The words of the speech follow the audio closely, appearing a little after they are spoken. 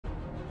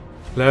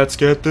Let's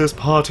get this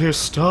party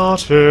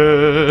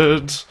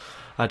started.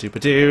 I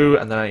do,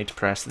 and then I need to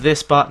press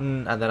this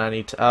button, and then I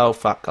need to... Oh,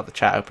 fuck, got the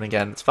chat open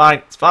again. It's fine,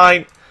 it's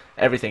fine.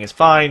 Everything is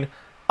fine.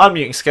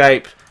 Unmuting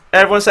Skype.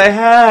 Everyone say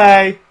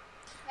hey!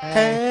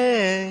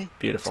 Hey!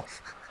 Beautiful.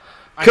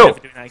 I'm Cool. never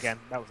doing that again.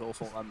 That was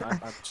awful. I'm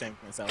ashamed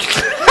of myself.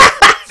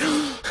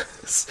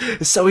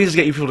 It's so easy to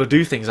get you people to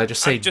do things. I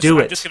just say I'm do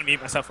it. just going to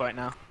mute myself right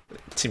now.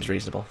 Seems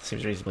reasonable.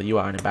 Seems reasonable. You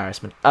are an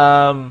embarrassment.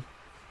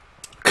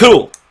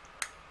 Cool.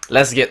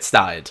 Let's get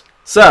started.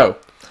 So,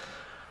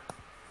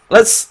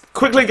 let's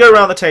quickly go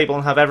around the table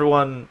and have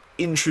everyone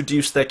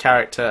introduce their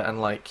character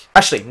and, like...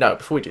 Actually, no,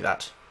 before we do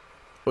that,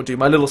 we'll do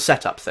my little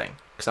setup thing,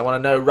 because I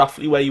want to know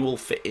roughly where you all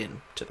fit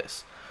in to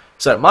this.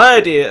 So, my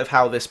idea of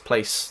how this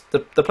place... The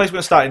place we're going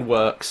to start in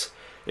works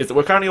is that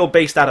we're currently all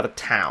based out of a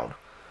town.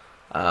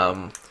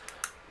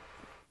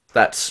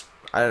 That's...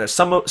 I don't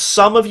know,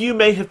 some of you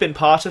may have been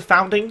part of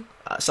founding.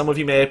 Some of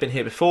you may have been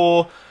here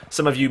before.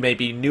 Some of you may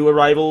be new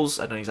arrivals.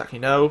 I don't exactly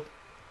know.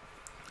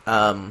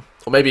 Or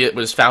maybe it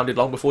was founded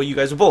long before you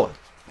guys were born.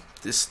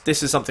 This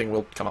is something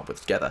we'll come up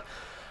with together.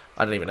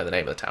 I don't even know the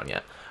name of the town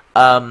yet.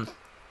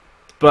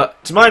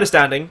 But to my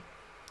understanding,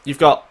 you've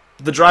got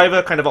the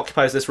driver kind of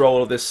occupies this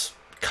role of this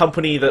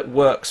company that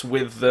works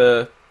with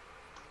the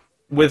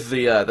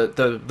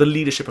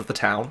leadership of the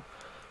town,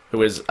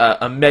 who is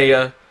a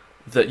mayor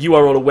that you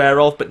are all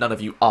aware of, but none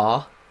of you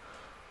are.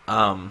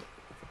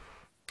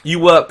 You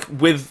work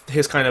with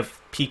his kind of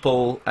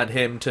people and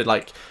him to,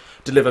 like,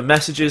 deliver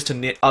messages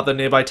to other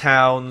nearby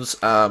towns,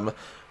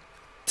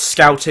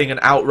 scouting and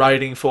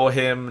outriding for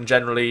him,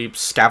 generally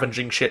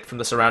scavenging shit from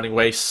the surrounding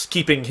wastes,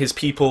 keeping his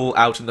people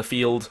out in the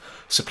field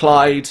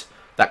supplied,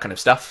 that kind of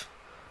stuff.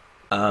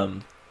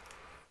 The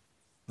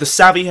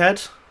savvy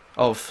head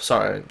of,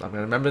 sorry, I'm going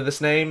to remember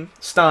this name,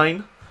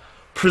 Stein,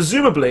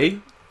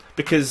 presumably,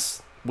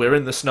 because we're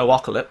in the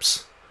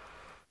Snowocalypse,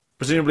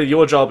 presumably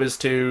your job is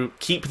to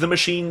keep the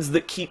machines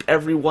that keep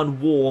everyone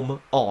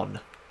warm on.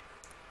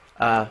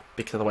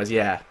 Because otherwise,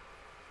 yeah,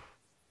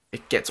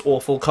 it gets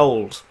awful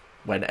cold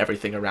when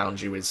everything around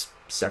you is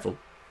several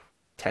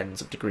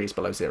tens of degrees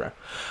below zero.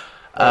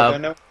 There are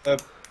no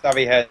other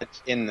savvy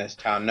heads in this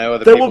town. No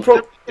other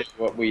people do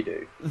what we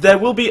do. There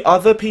will be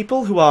other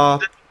people who are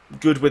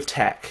good with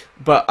tech,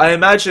 but I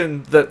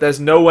imagine that there's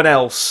no one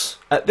else,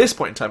 at this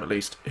point in time at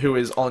least, who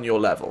is on your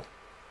level.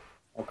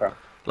 Okay.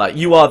 Like,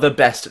 you are the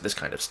best at this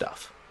kind of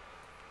stuff.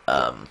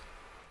 And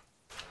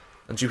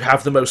you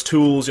have the most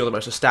tools, you're the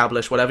most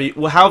established, however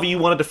you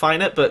want to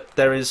define it, but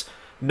there is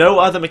no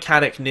other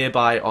mechanic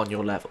nearby on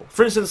your level.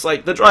 For instance,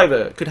 like, the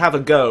driver could have a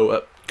go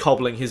at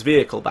cobbling his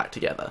vehicle back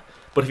together,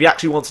 but if he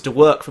actually wants it to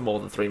work for more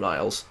than 3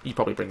 miles, he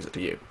probably brings it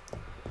to you.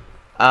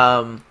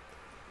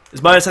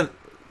 Is my understanding...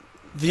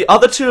 The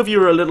other two of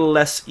you are a little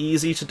less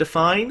easy to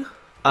define,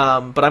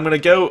 but I'm going to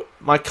go...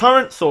 My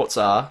current thoughts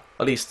are,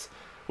 at least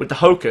with the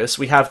Hocus,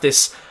 we have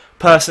this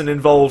person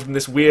involved in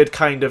this weird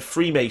kind of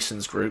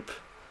Freemasons group.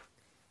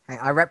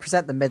 I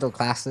represent the middle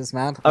classes,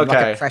 man. I'm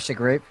like a pressure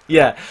group.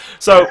 Yeah.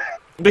 So,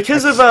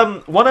 because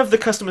of one of the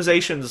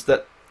customizations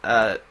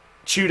that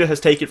Tudor has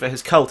taken for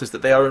his cult is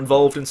that they are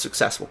involved in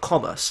successful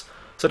commerce.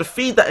 So to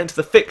feed that into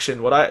the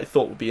fiction, what I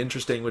thought would be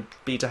interesting would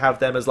be to have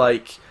them as,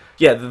 like,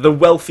 yeah, the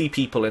wealthy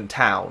people in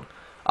town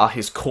are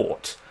his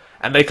court.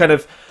 And they kind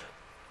of...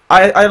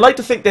 I like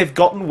to think they've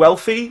gotten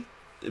wealthy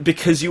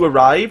because you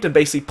arrived and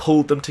basically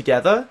pulled them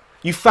together.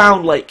 You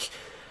found, like,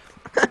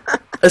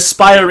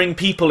 aspiring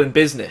people in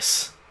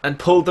business and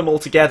pulled them all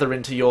together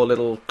into your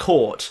little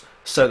court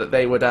so that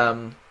they would,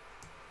 Yeah,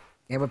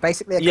 we're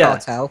basically a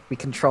cartel. We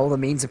control the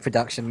means of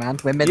production, man.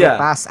 We're middle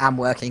class and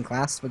working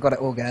class. We've got it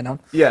all going on.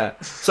 Yeah.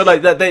 So,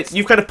 like,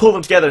 you've kind of pulled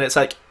them together, and it's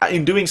like,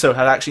 in doing so,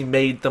 have actually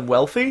made them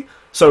wealthy.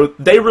 So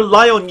they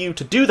rely on you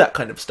to do that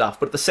kind of stuff,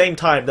 but at the same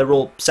time, they're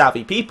all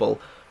savvy people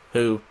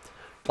who,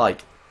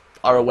 like,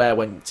 are aware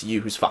when it's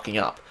you who's fucking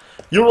up.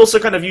 You're also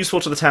kind of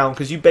useful to the town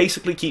because you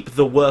basically keep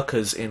the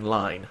workers in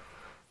line.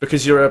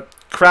 Because you're a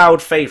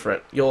crowd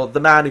favourite. You're the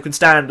man who can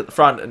stand at the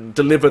front and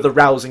deliver the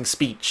rousing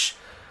speech.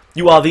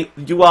 You are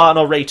an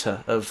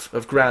orator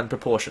of grand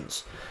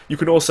proportions. You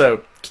can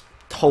also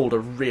hold a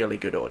really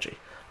good orgy.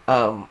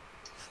 Like,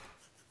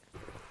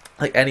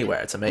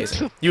 anywhere, it's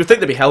amazing. You would think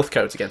there'd be health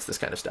codes against this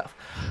kind of stuff.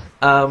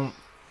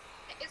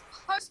 It's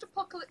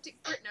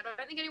post-apocalyptic Britain. I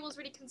don't think anyone's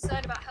really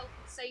concerned about health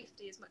and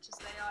safety as much as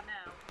they are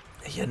now.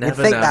 You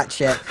never You'd think know. that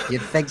shit.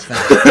 You'd think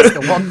that. It's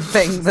the one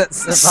thing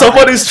that's...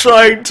 Someone is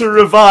trying to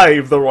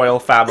revive the royal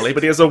family,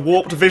 but he has a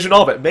warped vision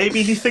of it.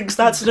 Maybe he thinks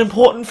that's an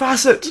important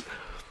facet.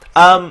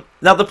 Now,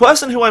 the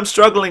person who I'm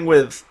struggling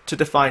with to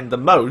define the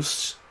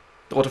most,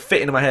 or to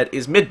fit into my head,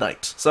 is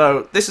Midnight.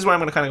 So this is where I'm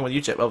going to kind of go with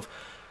you, Chip, of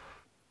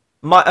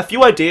a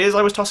few ideas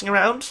I was tossing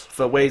around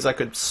for ways I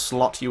could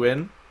slot you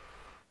in.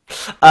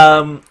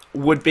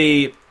 Would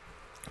be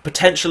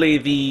potentially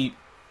the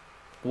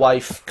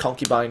wife,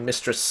 concubine,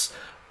 mistress,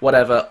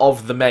 whatever,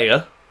 of the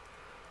mayor,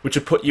 which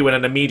would put you in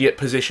an immediate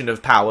position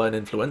of power and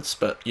influence,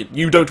 but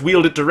you don't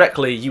wield it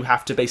directly, you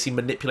have to basically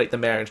manipulate the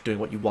mayor into doing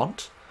what you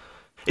want.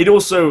 It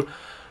also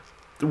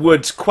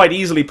would quite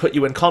easily put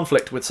you in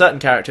conflict with certain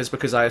characters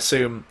because I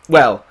assume,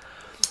 well,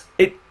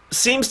 it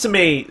seems to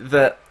me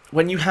that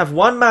when you have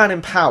one man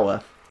in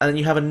power and then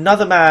you have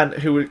another man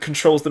who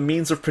controls the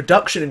means of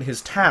production in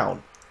his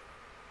town,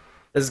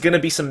 there's going to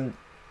be some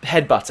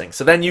headbutting.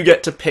 So then you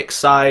get to pick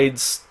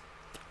sides,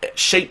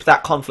 shape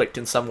that conflict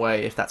in some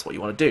way if that's what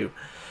you want to do.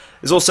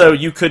 There's also,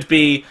 you could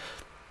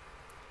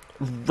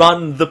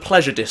run the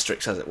pleasure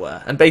districts, as it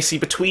were, and basically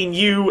between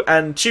you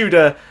and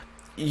Tudor,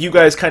 you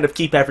guys kind of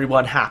keep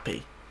everyone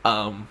happy.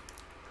 And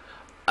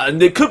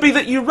it could be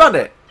that you run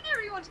it. I don't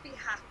really want to be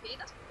happy.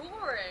 That's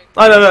boring.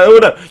 I don't know.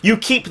 No. You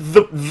keep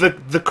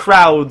the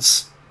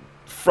crowds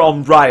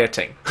from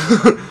rioting.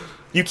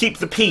 You keep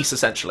the peace,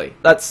 essentially.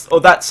 That's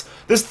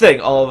this thing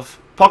of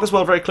Pocket's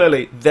World very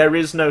clearly. There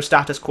is no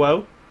status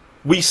quo.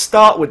 We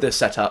start with this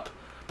setup,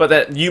 but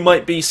that you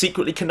might be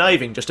secretly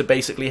conniving just to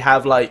basically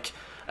have like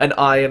an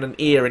eye and an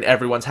ear in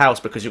everyone's house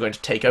because you're going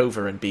to take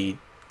over and be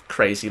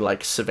crazy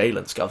like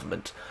surveillance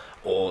government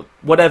or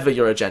whatever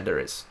your agenda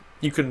is.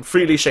 You can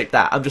freely shape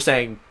that. I'm just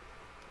saying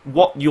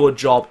what your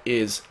job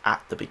is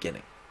at the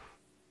beginning.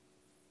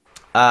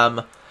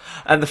 And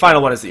the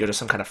final one is that you're just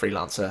some kind of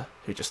freelancer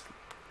who just,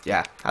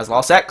 yeah, has a lot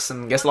of sex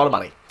and gets a lot of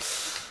money.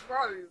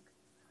 Rogue.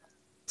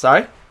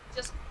 Sorry?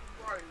 Just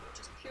rogue.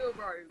 Just pure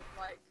rogue.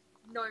 Like,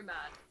 nomad.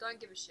 Don't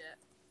give a shit.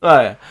 Oh,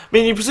 yeah. I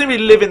mean, you presumably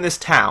live in this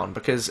town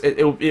because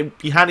it'll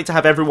be handy to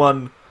have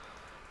everyone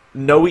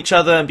know each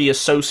other and be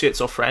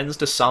associates or friends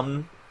to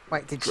some...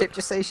 Wait, did Chip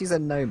just say she's a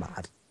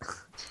nomad?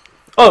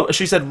 Oh,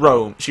 she said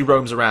roam. She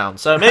roams around.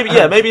 So maybe,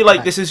 yeah, maybe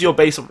like this is your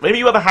base. Maybe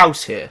you have a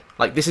house here.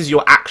 Like this is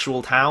your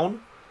actual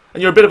town,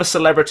 and you're a bit of a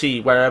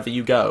celebrity wherever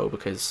you go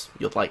because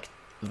you're like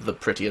the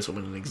prettiest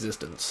woman in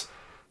existence,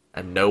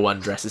 and no one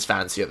dresses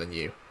fancier than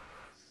you.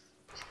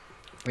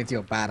 With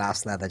your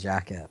badass leather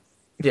jacket.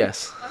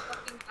 Yes. My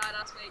fucking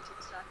badass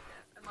Matrix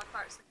jacket and my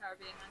Pirates of the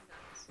Caribbean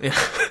handguns. Yeah.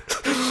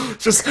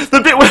 Just the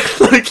bit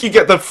where like you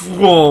get the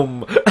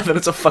vroom, and then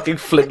it's a fucking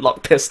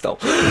flintlock pistol.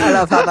 I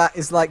love how that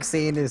is like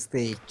seen as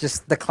the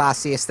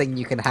classiest thing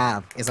you can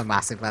have is a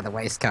massive leather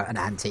waistcoat and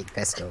antique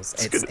pistols.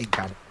 It's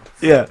incredible.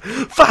 Yeah,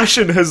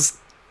 fashion has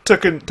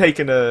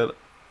taken an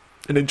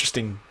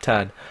interesting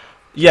turn.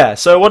 Yeah.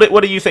 So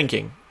what are you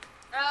thinking?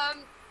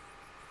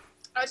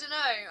 I don't know.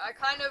 I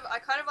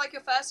kind of like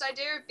your first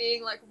idea of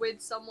being like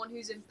with someone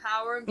who's in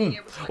power and being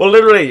able to. Like, well,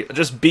 literally,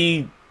 just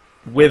be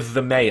with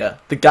the mayor,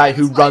 the guy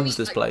who runs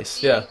this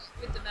place. Yeah.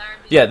 With the mayor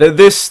and Yeah.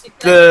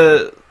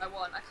 I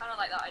want. I kind of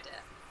like that idea.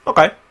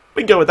 Okay,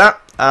 we can go with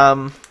that.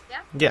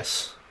 Yeah.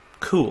 Yes.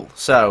 Cool.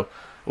 So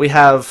we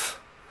have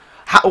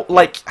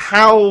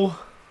how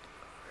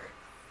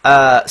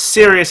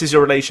serious is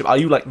your relationship? Are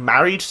you like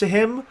married to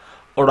him,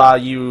 or are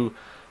you?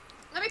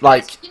 Let me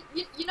like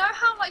you know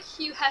how like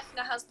Hugh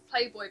Hefner has the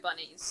Playboy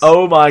bunnies?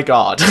 Oh my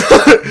god.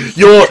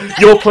 you're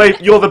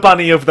the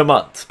bunny of the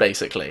month,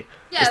 basically.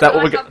 Yeah, is that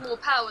but what I have more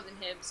power than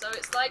him, so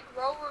it's like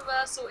role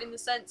reversal in the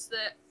sense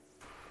that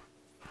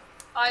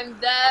I'm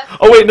there.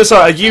 Oh wait, no,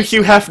 sorry. Are you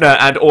Hugh Hefner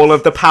and all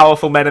of the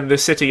powerful men in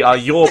this city are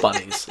your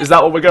bunnies? Is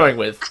that what we're going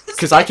with?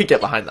 Because I could get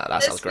behind that.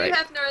 That sounds great.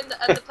 Hugh Hefner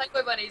and the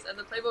Playboy bunnies, and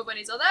the Playboy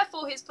bunnies are there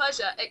for his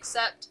pleasure,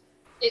 except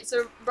it's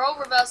a role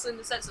reversal in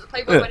the sense that the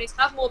Playboy bunnies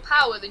have more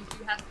power than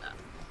Hugh Hefner.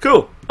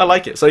 Cool, I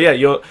like it. So yeah,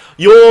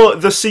 you're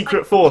the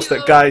secret force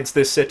that guides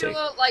this city.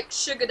 Pure, like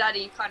sugar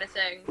daddy kind of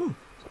thing.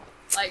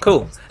 Like,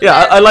 cool.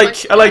 Yeah, I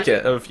like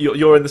it. Of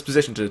you're in this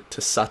position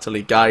to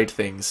subtly guide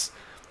things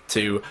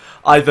to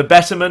either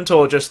betterment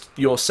or just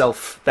your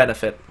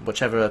self-benefit,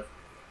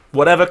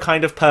 whatever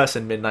kind of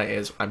person Midnight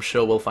is. I'm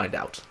sure we'll find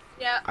out.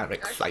 Yeah. I'm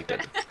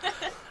excited.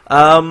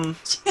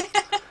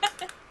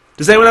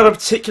 Does anyone have a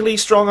particularly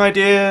strong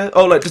idea?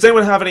 Oh, does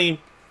anyone have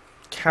any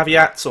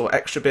caveats or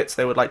extra bits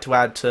they would like to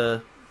add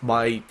to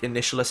my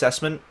initial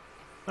assessment?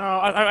 No,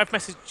 I've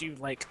messaged you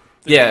like.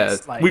 Yeah,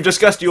 we've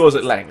discussed yours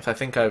at length. I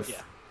think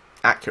I've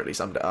accurately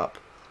summed it up.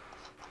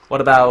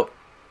 What about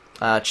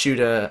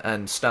Tudor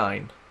and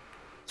Stein?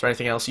 Is there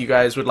anything else you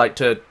guys would like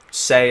to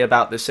say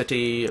about this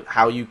city?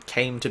 How you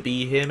came to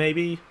be here,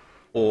 maybe,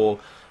 or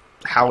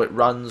how it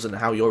runs and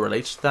how you're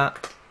related to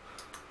that?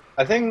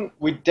 I think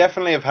we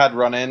definitely have had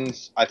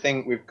run-ins. I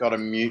think we've got a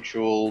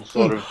mutual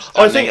sort of.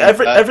 I think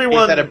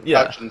everyone. Instead of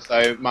production,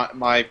 yeah. So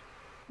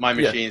my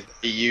machines that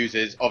he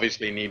uses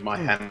obviously need my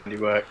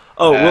handiwork.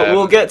 Oh,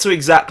 we'll get to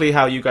exactly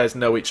how you guys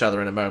know each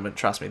other in a moment.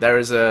 Trust me. There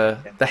is the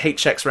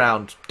HX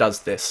round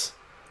does this.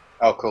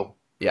 Oh, cool.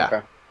 Yeah.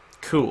 Okay.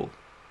 Cool.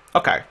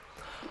 Okay.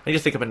 I need to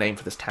think of a name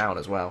for this town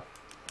as well.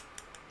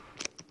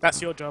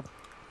 That's your job.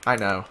 I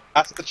know.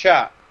 Ask the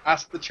chat.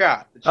 Ask the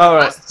chat. All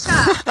right.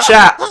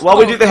 Chat. While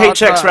we do the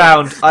HX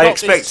round, I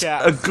expect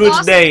a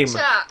good name.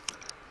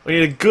 We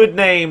need a good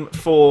name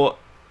for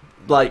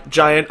like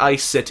giant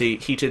ice city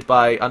heated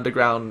by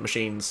underground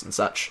machines and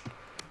such.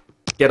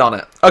 Get on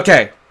it.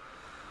 Okay.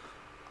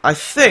 I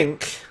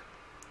think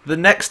the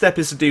next step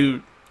is to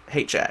do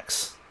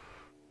HX.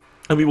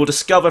 And we will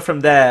discover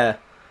from there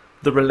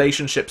the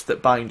relationships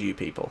that bind you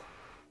people.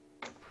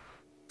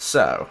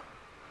 So,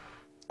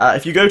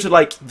 If you go to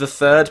like the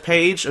third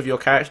page of your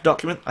character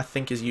document, I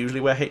think is usually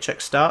where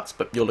HX starts,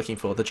 but you're looking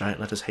for the giant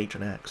letters H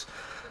and X.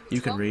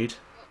 You can read.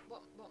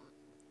 What?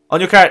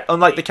 On your on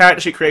like the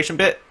character sheet creation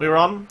bit we were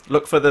on,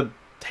 look for the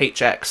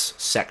HX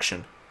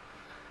section.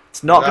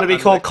 It's not going to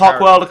be called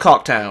Cockworld or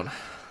Cocktown.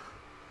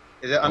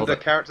 Is it under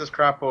characters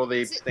crap or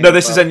the? No,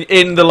 this is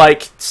in the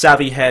like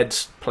Savvy Head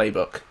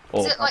playbook.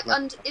 Is it like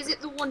is it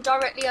the one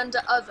directly under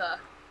other?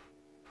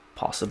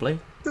 Possibly.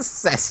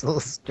 Cecil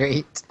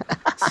Street.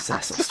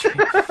 Cecil Street.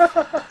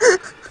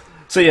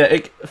 So yeah,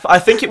 I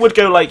think it would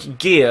go like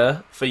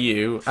gear for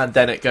you, and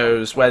then it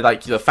goes where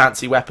like the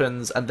fancy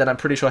weapons, and then I'm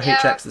pretty sure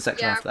HX is the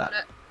section after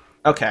that.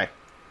 Okay.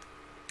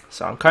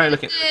 So I'm kind of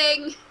looking.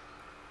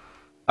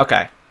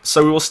 Okay,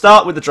 so we will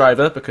start with the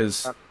driver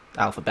because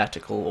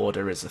alphabetical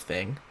order is a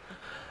thing.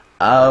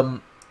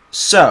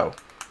 So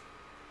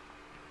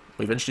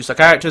we've introduced our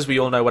characters. We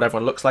all know what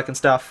everyone looks like and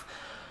stuff.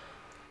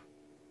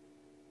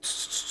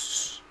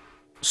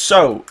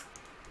 So,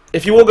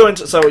 if you all go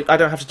into... So, I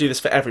don't have to do this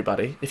for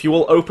everybody. If you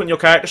all open your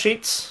character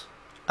sheets,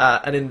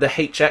 and in the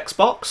HX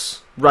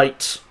box,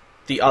 write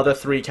the other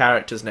 3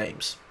 characters'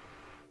 names.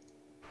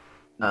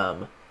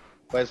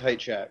 Where's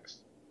HX?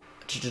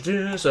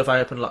 So, if I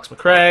open Lux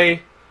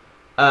McRae,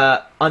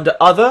 under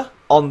Other,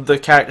 on the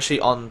character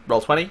sheet on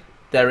Roll20,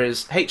 there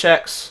is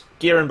HX,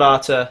 Gear and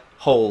Barter,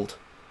 Hold.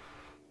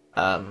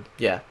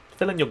 Yeah.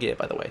 Fill in your gear,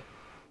 by the way,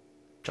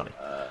 Johnny.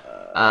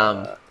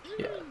 Yeah.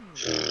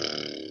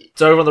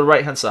 So over on the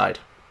right-hand side.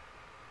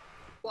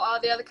 What are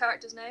the other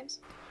characters' names?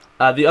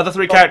 The other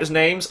 3 characters'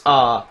 names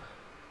are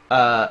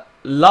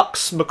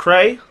Lux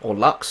McRae, or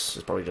Lux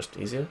is probably just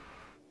easier.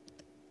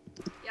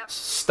 Yep.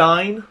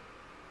 Stein.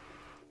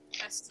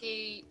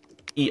 S-T...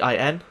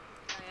 E-I-N.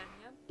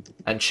 yeah.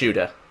 And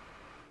Tudor.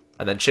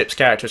 And then Chip's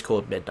character is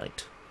called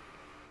Midnight.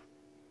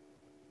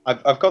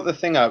 I've got the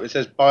thing up. It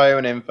says bio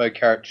and info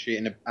character sheet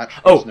and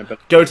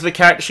Go to the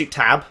character sheet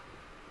tab.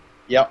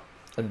 Yep.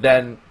 And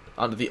then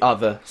under the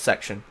other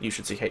section, you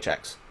should see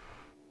HX.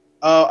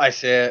 Oh, I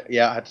see it.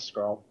 Yeah, I had to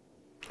scroll.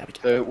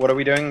 So what are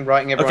we doing?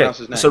 Writing everyone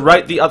else's name? So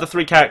write the other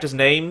 3 characters'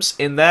 names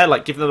in there,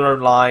 like give them their own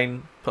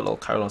line, put a little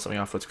colon or something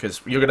afterwards,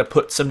 because you're going to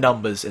put some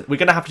numbers in. We're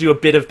going to have to do a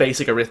bit of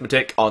basic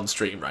arithmetic on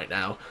stream right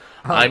now.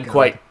 Oh, I'm God.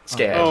 quite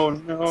scared. Oh,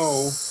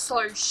 no.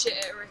 So shit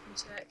at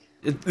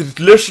arithmetic.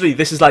 Literally,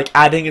 this is like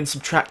adding and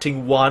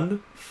subtracting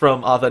 1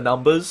 from other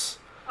numbers.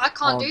 I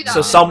can't do that.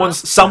 So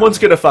someone's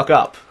going to fuck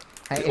up.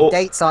 Hey, if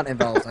dates aren't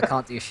involved, I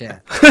can't do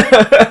shit.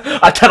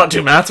 I cannot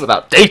do maths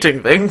without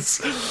dating things.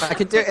 I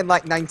can do it in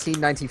like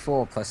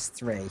 1994 plus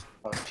 3.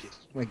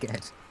 We're good.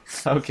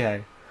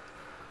 Okay.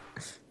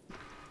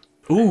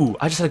 Ooh,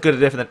 I just had a good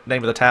idea for the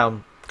name of the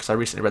town because I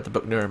recently read the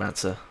book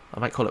Neuromancer.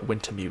 I might call it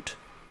Wintermute.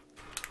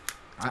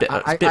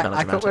 I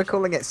thought we were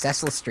calling it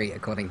Cecil Street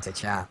according to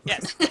chat.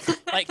 Yes.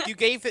 Like, you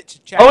gave it to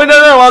chat. Oh,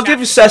 no, I'll give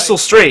you Cecil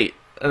Street.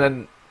 And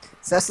then...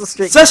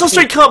 Cecil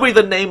Street can't be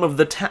the name of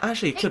the town.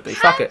 Actually, it could be.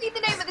 Fuck it. It can be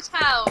the name of the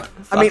town.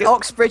 I mean,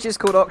 Oxbridge is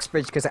called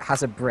Oxbridge because it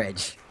has a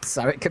bridge.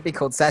 So it could be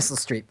called Cecil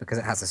Street because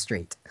it has a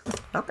street.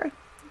 Okay.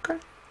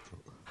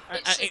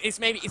 It's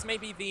maybe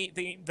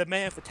the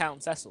mayor of the town,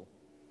 Cecil.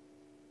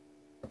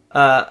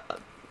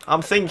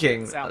 I'm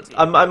thinking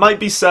I might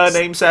be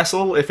surname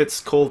Cecil if it's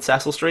called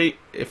Cecil Street,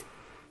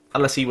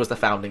 unless he was the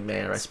founding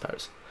mayor, I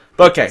suppose.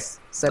 But okay.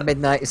 So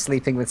Midnight is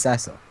sleeping with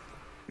Cecil.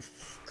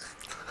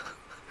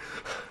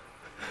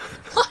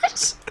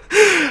 What?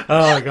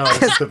 Oh my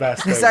god, this is the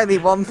best There's only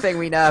one thing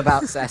we know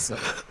about Cecil.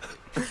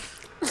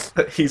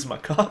 He's my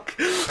cock.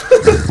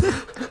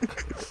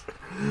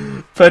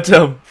 But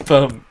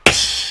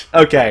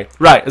okay,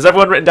 right. Has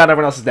everyone written down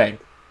everyone else's name?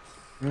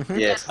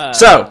 Yes.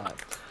 So,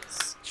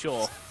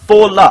 Sure.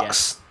 for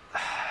Lux,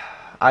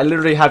 I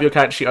literally have your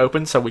character sheet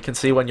open so we can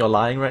see when you're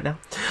lying right now.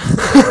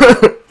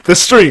 The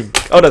stream.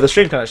 Oh no, the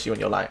stream can't see when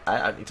you're lying.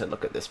 I need to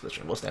look at this for the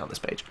stream. We'll stay on this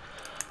page.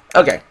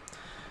 Okay.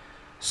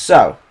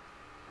 So.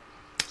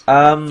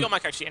 If you're my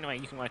character sheet anyway,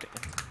 you can write it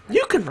down.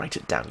 You can write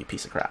it down, you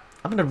piece of crap.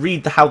 I'm going to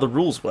read how the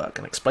rules work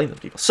and explain them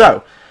to people.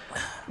 So,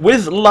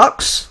 with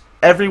Lux,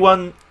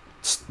 everyone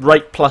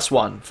write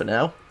 +1 for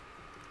now.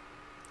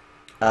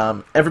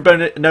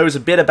 Everybody knows a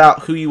bit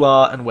about who you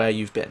are and where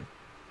you've been.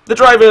 The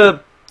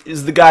driver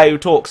is the guy who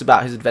talks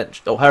about his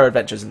adventure or her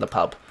adventures in the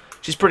pub.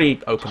 She's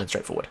pretty open and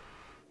straightforward.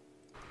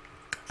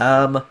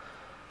 And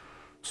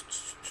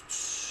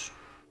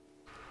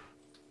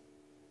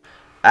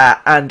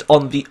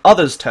on the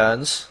others'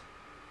 turns,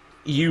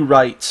 you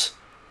write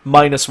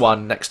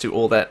 -1 next to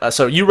all their...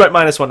 so you write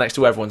 -1 next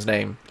to everyone's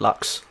name,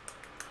 Lux.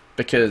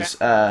 Because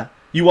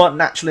you aren't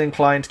naturally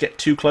inclined to get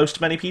too close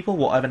to many people.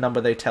 Whatever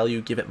number they tell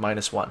you, give it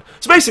 -1.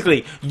 So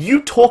basically,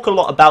 you talk a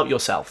lot about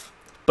yourself,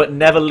 but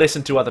never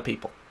listen to other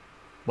people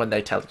when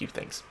they tell you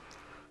things.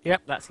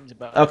 Yep, that seems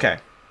about Okay.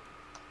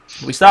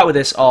 We start with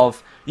this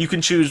of... You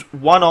can choose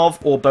one of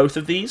or both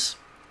of these.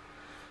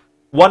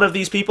 One of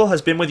these people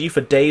has been with you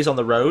for days on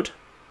the road.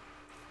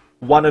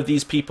 One of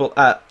these people,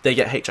 they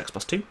get HX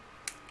 +2.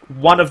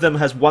 One of them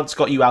has once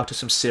got you out of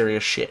some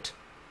serious shit.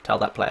 Tell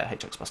that player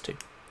HX +2.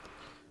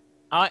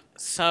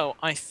 So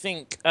I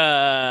think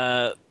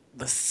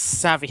the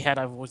savvy head.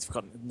 I've always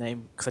forgotten the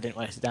name because I didn't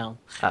write it down.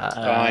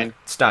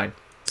 Stein.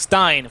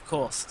 Stein, of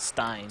course.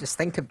 Stein. Just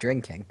think of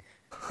drinking.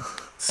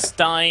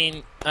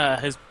 Stein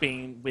has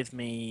been with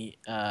me.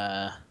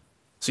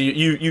 So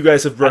you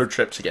guys have road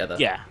tripped together.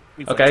 Yeah.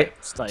 we've Okay.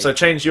 tripped, like- So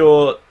change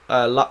your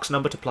Lux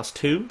number to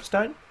 +2,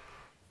 Stein.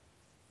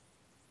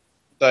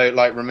 So,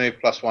 like, remove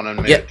 +1 and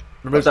move. Yep.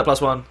 Remove that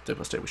 +1. Do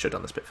 +2. We should have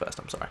done this bit first.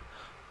 I'm sorry.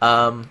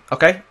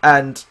 Okay.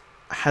 And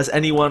has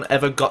anyone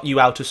ever got you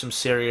out of some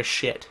serious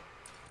shit?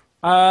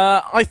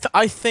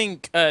 I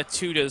think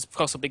Tudor's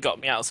possibly got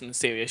me out of some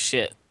serious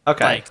shit.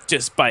 Okay. Like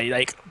just by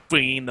like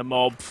bringing the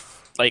mob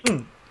like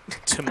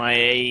to my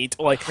aid.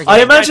 Or, like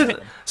I imagine.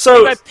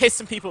 So I pissed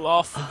some people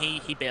off,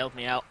 and he bailed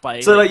me out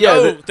by. So, like, yeah,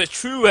 no, the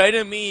true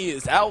enemy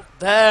is out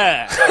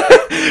there.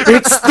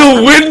 it's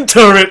the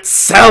winter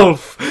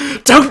itself.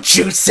 Don't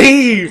you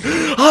see?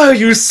 Are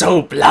you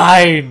so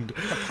blind?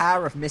 The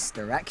power of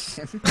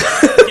misdirection.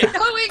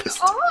 Going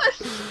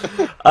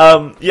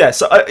on? Yeah.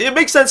 So it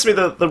makes sense to me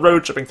the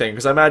road tripping thing,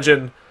 because I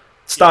imagine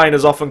Stein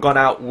has often gone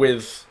out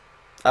with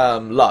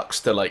Lux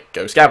to like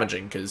go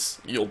scavenging, because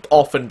you'll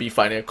often be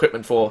finding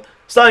equipment for.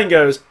 Stein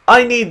goes,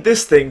 I need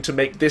this thing to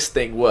make this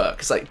thing work.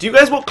 It's like, do you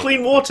guys want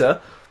clean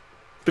water?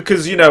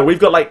 Because, you know, we've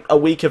got like a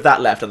week of that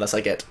left unless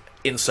I get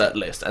insert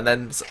list. And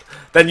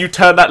then you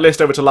turn that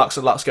list over to Lux,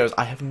 and Lux goes,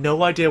 I have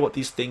no idea what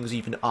these things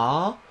even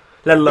are,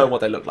 let alone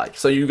what they look like.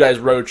 So you guys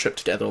road trip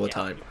together all the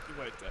time.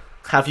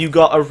 Have you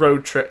got a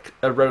road trip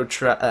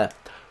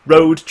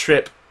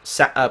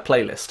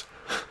playlist?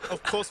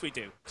 Of course we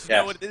do. Do you Yes.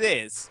 know what it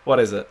is? What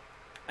is it?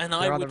 And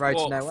You're I on the would road to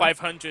walk nowhere.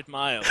 500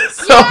 miles.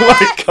 Oh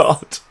my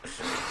god!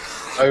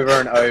 Over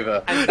and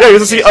over. And Yeah,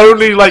 this is the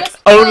only Yes,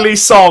 only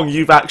song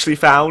you've actually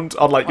found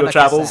on like On your a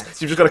travels.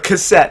 cassette. You've just got a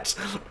cassette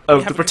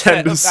of have the a cassette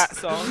of Pretenders. that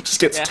song.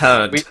 Just gets Yeah.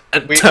 turned We-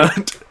 and we-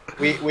 turned.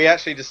 We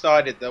actually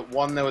decided that,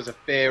 one, there was a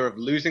fear of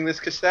losing this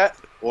cassette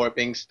or it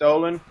being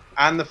stolen,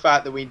 and the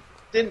fact that we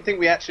didn't think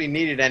we actually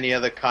needed any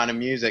other kind of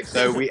music,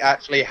 so we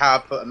actually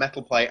have put a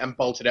metal plate and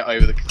bolted it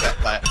over the cassette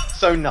player,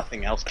 so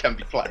nothing else can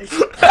be played.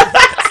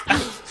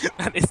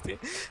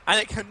 and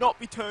it cannot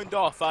be turned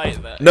off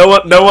either. No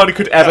one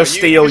could ever No,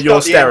 steal you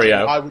your start the engine,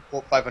 stereo. I would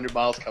walk 500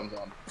 miles comes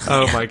on.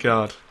 Oh my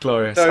god,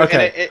 glorious. So,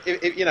 Okay.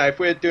 if you know, if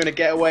we're doing a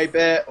getaway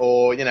bit,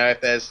 or you know,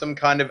 if there's some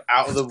kind of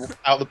out of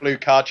the blue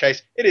car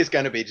chase, it is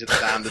going to be just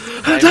standard.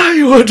 And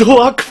I would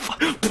walk.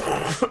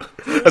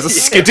 As a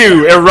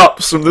skidoo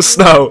erupts from the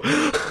snow.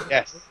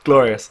 Yes.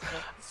 Glorious.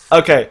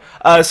 Okay,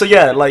 so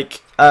yeah,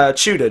 like,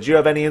 Tudor, do you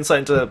have any insight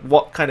into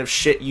what kind of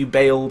shit you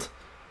bailed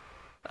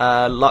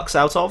Lux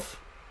out of?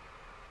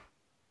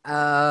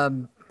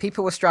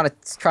 People were trying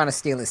to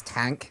steal his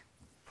tank.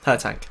 Her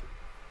tank.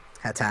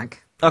 Her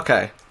tank.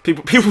 Okay.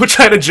 People were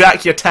trying to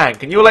jack your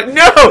tank, and you were like,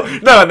 no!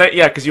 No, and then,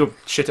 yeah, because you're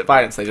shit at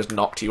violence, they just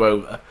knocked you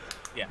over.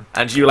 Yeah.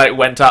 And you, like,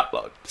 went up.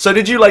 So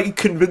did you, like,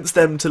 convince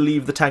them to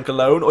leave the tank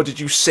alone, or did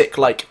you sick,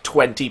 like,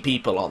 20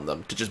 people on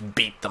them to just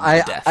beat them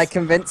to death? I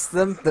convinced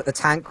them that the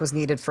tank was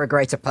needed for a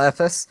greater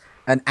purpose,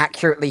 and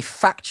accurately,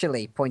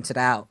 factually pointed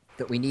out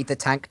that we need the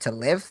tank to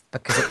live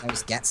because it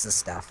always gets us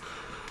stuff.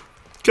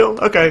 Cool,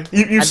 okay.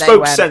 You And they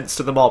spoke went- sense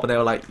to the mob, and they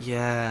were like,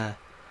 yeah.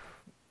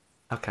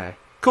 Okay.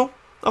 Cool.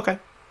 Okay.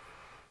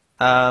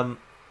 God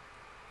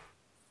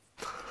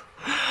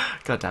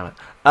damn it.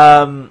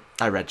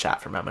 I read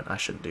chat for a moment. I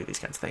shouldn't do these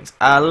kinds of things.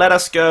 Let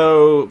us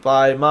go,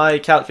 by my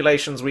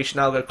calculations, we should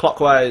now go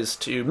clockwise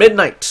to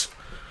midnight.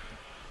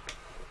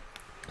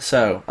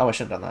 So, I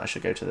shouldn't have done that. I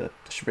should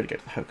really go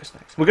to the Hocus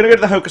next. We're going to go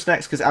to the Hocus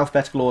next because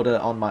alphabetical order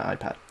on my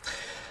iPad.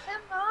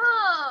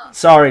 Emma!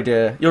 Sorry,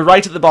 dear. You're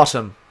right at the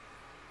bottom.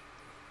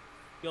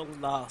 You're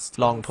last.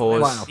 Long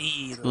pause. Wow.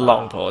 Be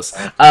Long last. pause.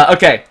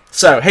 Okay,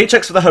 so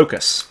HX for the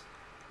Hocus.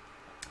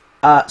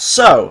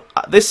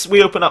 This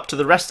we open up to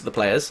the rest of the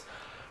players.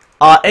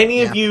 Are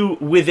any of you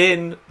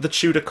within the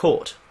Tudor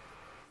court?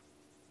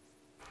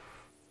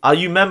 Are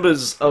you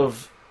members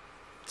of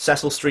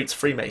Cecil Street's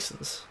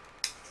Freemasons?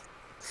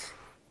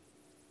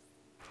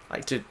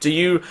 Like, do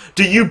you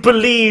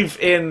believe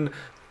in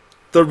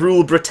the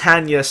Rule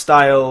Britannia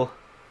style,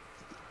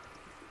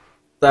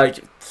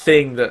 like,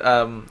 thing that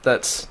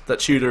that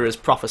Tudor is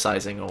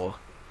prophesizing, or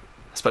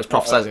I suppose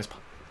prophesizing is.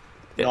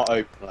 Yeah. Not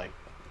openly.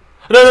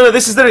 No.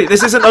 This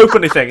isn't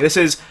openly thing. This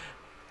is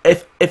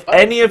if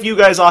any of you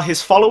guys are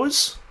his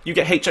followers, you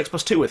get HX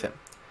 +2 with him.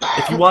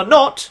 If you are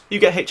not, you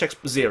get HX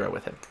 0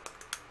 with him.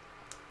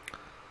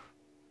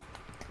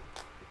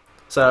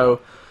 So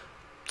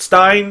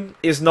Stein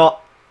is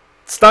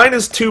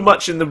too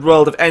much in the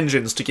world of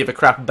engines to give a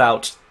crap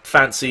about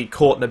fancy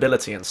court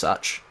nobility and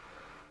such.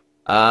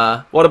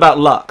 What about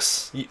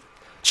Lux?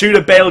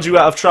 Tudor bailed you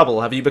out of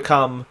trouble. Have you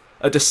become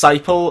a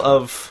disciple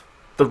of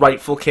the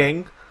rightful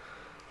king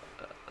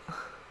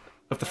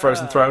of the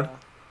Frozen Throne?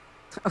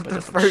 Of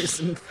the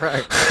frozen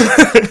throne.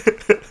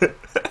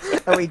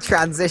 Are we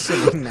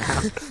transitioning now?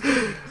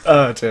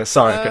 Oh dear,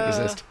 sorry, I couldn't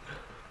resist.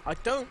 I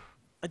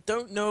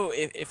don't know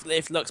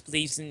if Lux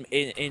believes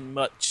in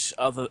much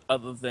other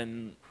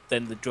than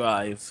the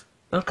drive.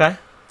 Okay,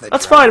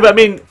 that's fine, but I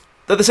mean,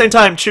 at the same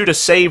time, Tudor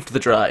saved the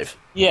drive.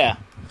 Yeah.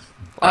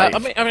 I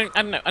don't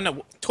know. I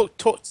know.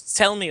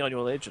 Tell me on your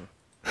religion.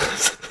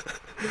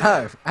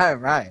 Oh,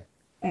 right.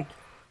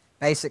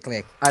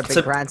 Basically, I've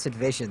been granted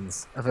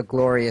visions of a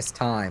glorious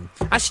time.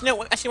 Actually,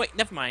 no. Actually, wait.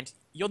 Never mind.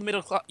 You're the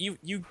middle class. You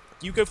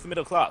go for the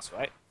middle class,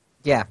 right?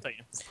 Yeah.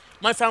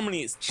 My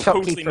family is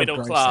Shopkeeper totally middle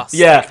process. class.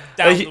 Yeah,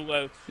 Down he the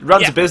road.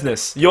 runs Yeah. a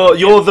business.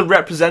 You're the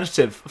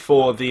representative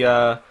for the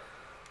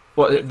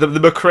the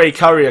McRae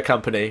Courier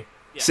Company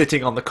Yeah.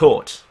 sitting on the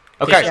court.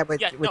 Okay. Yeah,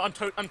 No,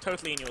 I'm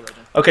totally in your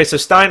religion. Okay, so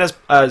Stein has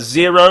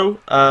 0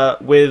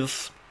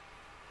 with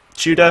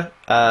Tudor.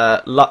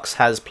 Lux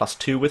has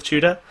 +2 with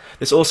Tudor.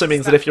 This also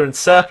means that if you're in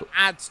surplus...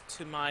 Adds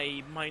to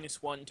my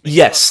 -1 to make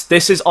Yes,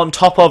 this is on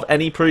top of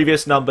any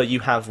previous number you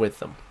have with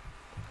them.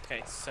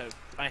 Okay, so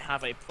I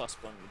have a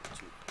 +1 with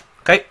 2.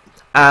 Okay,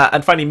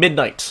 and finally,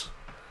 Midnight.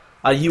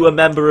 Are you a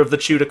member of the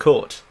Tudor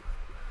court?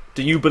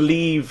 Do you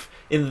believe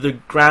in the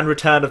grand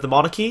return of the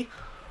monarchy?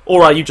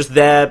 Or are you just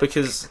there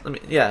because... I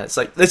mean, yeah, it's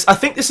like... I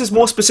think this is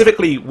more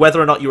specifically whether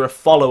or not you're a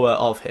follower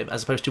of him,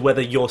 as opposed to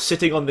whether you're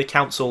sitting on the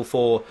council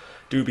for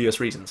dubious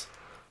reasons.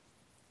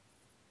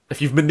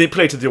 If you've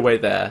manipulated your way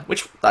there,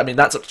 which, I mean,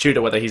 that's up to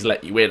Tudor whether he's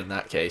let you in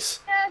that case.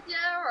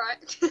 Yeah,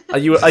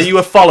 alright. Are you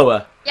a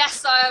follower?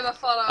 Yes, I am a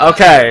follower.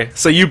 Okay,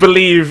 so you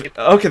believe...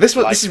 Okay, this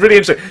is really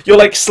interesting. You're,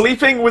 like,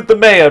 sleeping with the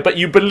mayor, but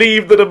you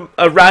believe that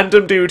a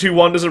random dude who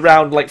wanders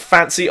around, like,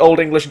 fancy Old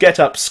English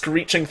get-up,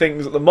 screeching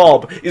things at the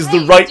mob, is the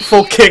Wait,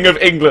 rightful do you- king of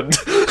England.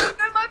 You know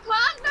my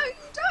plan? No,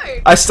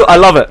 you don't. I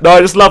love it. No,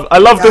 I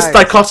love this Guys.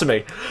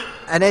 dichotomy.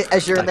 And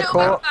as you're in the Little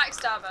bit court, of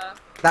backstabber.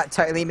 that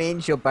totally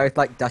means you're both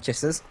like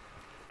duchesses.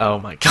 Oh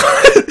my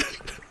god.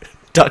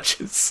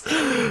 Duchess.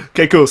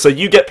 Okay, cool. So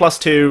you get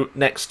 +2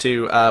 next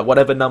to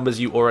whatever numbers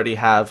you already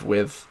have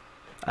with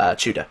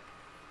Tudor.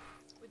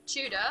 With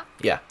Tudor?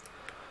 Yeah.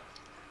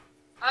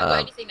 I haven't got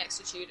anything next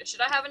to Tudor.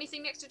 Should I have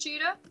anything next to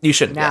Tudor? You You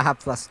shouldn't. now Yeah. have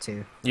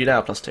 +2. You now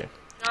have +2. No,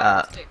 I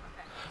have to.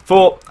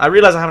 Okay. I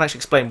realise I haven't actually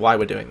explained why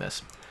we're doing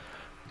this.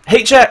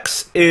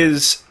 HX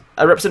is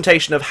a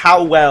representation of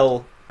how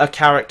well a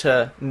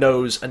character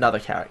knows another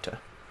character.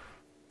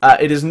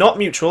 It is not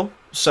mutual,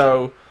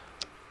 so,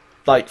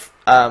 like,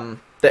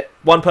 that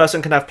one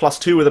person can have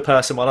 +2 with a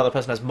person while another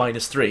person has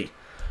 -3.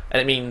 And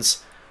it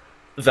means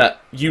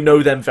that you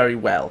know them very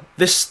well.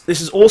 This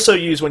is also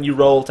used when you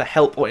roll to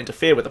help or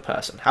interfere with a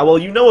person. How well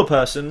you know a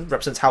person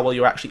represents how well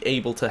you're actually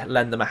able to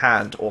lend them a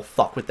hand or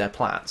fuck with their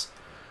plans.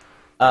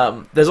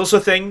 There's also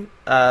a thing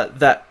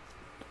that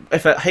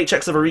if a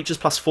HX ever reaches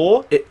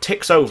 +4, it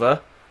ticks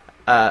over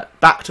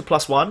back to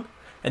 +1,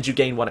 and you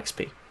gain 1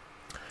 XP.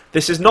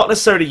 This is not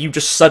necessarily you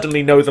just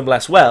suddenly know them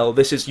less well.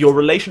 This is your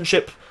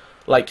relationship,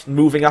 like,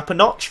 moving up a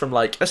notch from,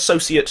 like,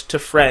 associate to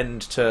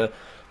friend to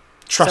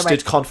trusted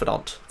wait.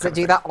 confidant. So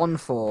do that on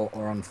 4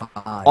 or on 5?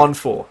 On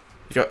 4.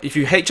 If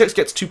you HX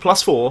gets to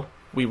 +4,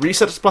 we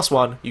reset it to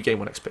 +1, you gain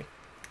 1 XP.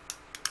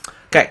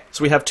 Okay,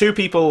 so we have 2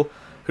 people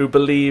who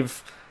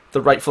believe the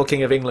rightful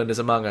King of England is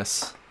among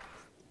us.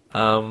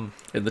 In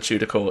the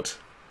Tudor court.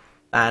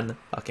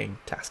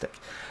 Fan-fucking-tastic.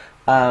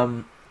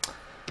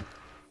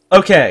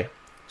 Okay,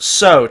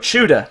 so,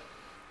 Tudor.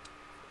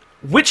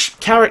 Which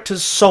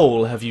character's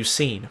soul have you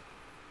seen?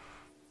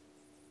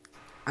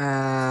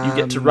 You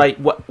get to write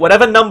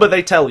whatever number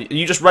they tell you.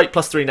 You just write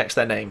 +3 next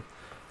to their name.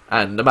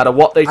 And no matter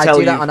what they tell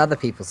you... I do that on other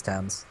people's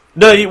turns.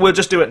 No, we'll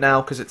just do it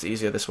now, because it's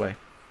easier this way.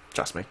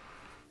 Trust me.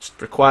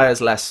 Just requires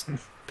less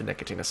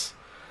pernicketyness.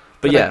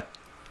 But yeah.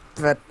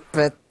 But...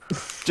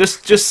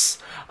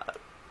 Just...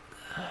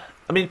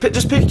 I mean,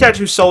 just pick a character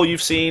whose soul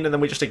you've seen, and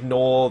then we just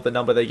ignore the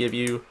number they give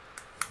you.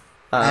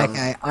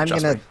 Okay, I'm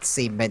trust gonna me.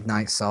 see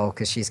Midnight Soul,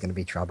 because she's gonna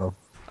be trouble.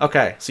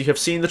 Okay, so you have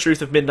seen the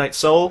truth of Midnight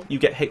Soul. You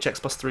get HX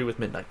 +3 with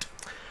Midnight.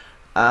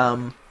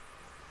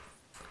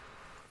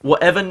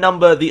 Whatever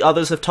number the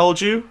others have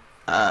told you,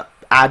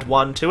 add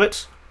 1 to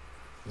it.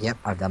 Yep,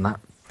 I've done that.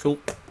 Cool.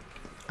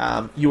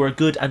 You are a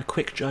good and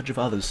quick judge of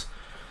others.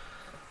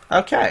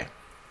 Okay,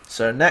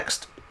 so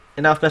next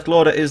in alphabetical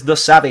order is the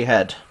Savvy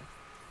Head.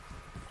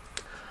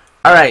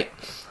 Alright.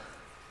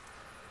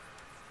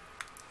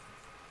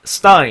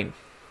 Stein,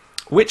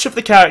 which of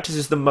the characters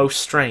is the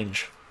most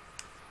strange?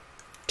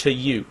 To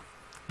you,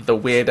 the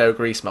weirdo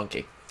grease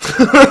monkey.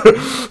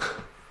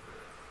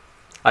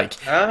 Like,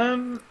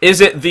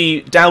 is it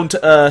the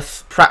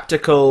down-to-earth,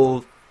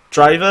 practical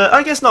driver?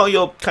 I guess not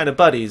your kind of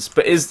buddies,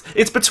 but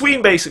it's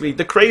between basically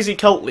the crazy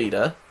cult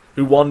leader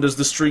who wanders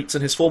the streets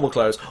in his formal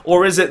clothes,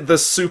 or is it the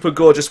super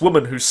gorgeous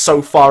woman who's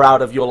so far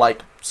out of your,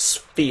 like,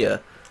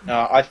 sphere?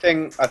 No, I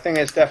think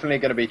it's definitely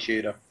going to be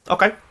Tudor.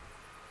 Okay.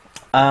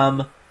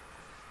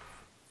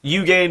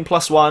 You gain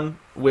 +1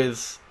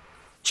 with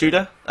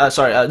Tudor.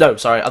 Sorry, other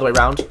way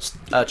around.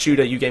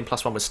 Tudor, you gain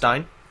 +1 with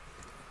Stein.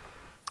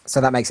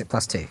 So that makes it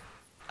 +2.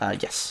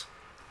 Yes.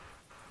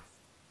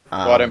 So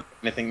I don't put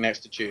anything next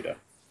to Tudor.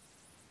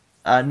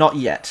 Not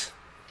yet.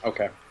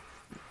 Okay.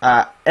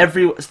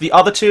 The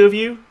other 2 of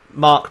you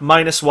mark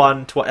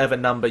 -1 to whatever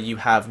number you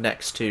have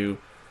next to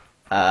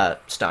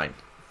Stein.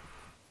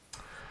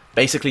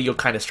 Basically, you're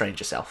kind of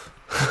strange yourself.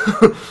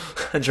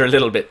 And you're a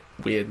little bit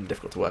weird and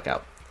difficult to work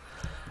out.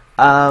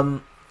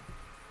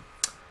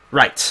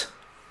 Right.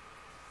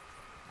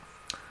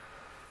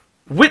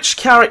 Which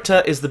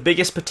character is the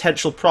biggest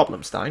potential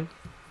problem, Stein?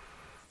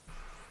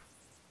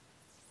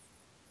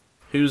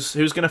 Who's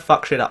going to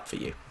fuck shit up for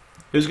you?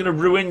 Who's going to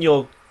ruin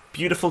your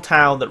beautiful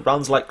town that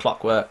runs like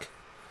clockwork?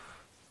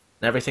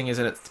 And everything is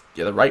in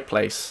the right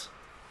place.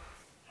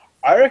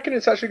 I reckon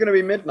it's actually going to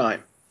be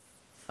Midnight.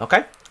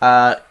 Okay.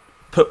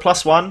 Put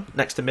 +1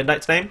 next to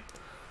Midnight's name.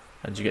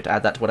 And you get to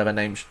add that to whatever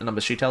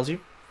number she tells you.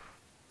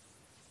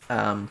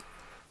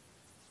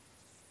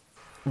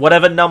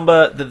 Whatever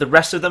number that the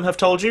rest of them have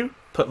told you,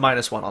 put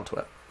 -1 onto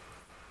it.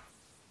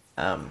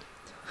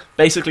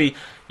 Basically,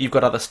 you've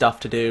got other stuff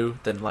to do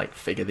than, like,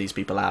 figure these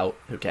people out.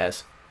 Who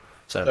cares?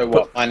 So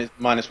what,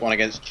 -1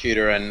 against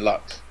Tudor and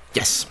Lux?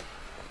 Yes.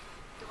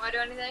 Do I do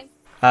anything?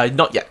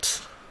 Not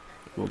yet.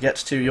 We'll get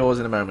to yours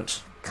in a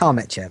moment. Calm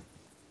it, Chip.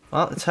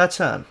 Well, it's her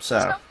turn, so...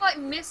 I don't like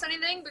miss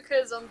anything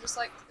because I'm just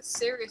like a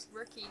serious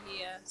rookie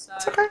here. So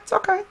It's okay, it's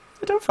okay.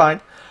 You're doing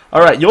fine.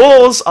 Alright,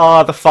 yours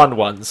are the fun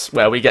ones,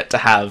 where we get to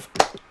have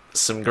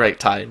some great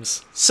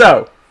times.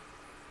 So,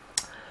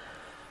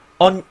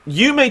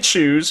 you may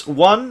choose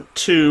 1,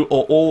 2,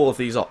 or all of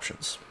these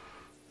options.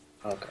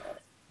 Okay.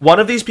 One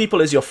of these people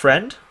is your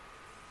friend.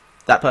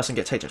 That person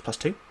gets HX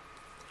 +2.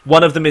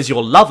 One of them is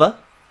your lover.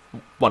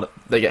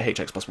 They get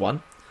HX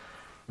 +1.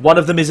 One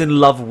of them is in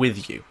love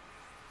with you.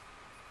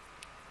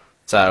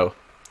 So,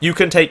 you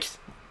can take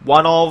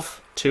 1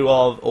 of, 2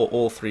 of, or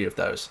all 3 of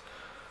those.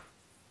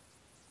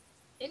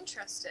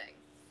 interesting.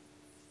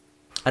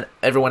 And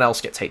everyone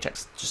else gets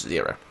HX, just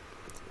 0.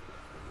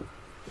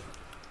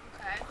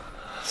 Okay.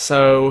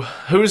 So,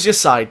 who's your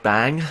side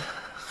bang?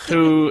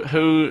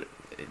 Who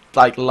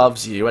like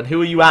loves you, and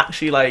who are you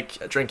actually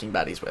like drinking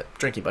buddies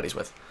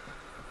with?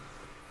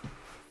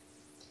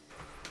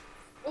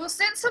 Well,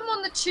 since I'm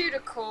on the Tudor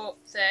Court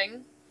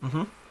thing, Mm-hmm.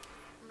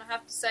 I'm gonna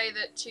have to say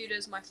that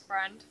Tudor's my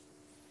friend.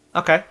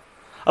 Okay.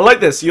 I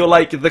like this. You're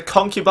like the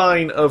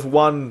concubine of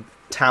one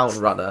town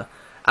runner,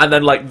 and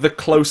then like the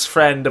close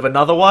friend of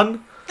another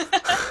one.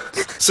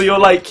 So you're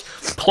like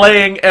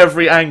playing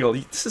every angle.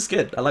 This is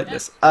good. I like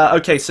this.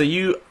 Okay, so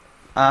you,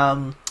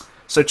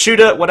 so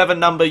Tudor, whatever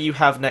number you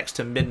have next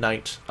to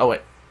Midnight. Oh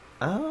wait.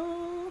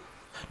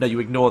 No, you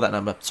ignore that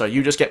number. Sorry,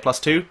 you just get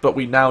 +2. But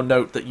we now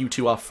note that you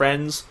two are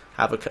friends,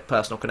 have a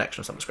personal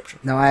connection of some description.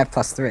 No, I have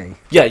 +3.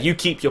 Yeah, you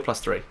keep your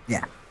 +3.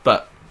 Yeah.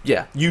 But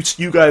yeah,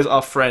 you guys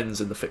are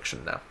friends in the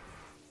fiction now.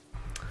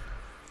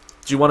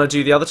 Do you want to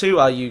do the other two?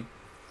 Are you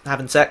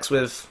having sex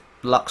with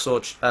Lux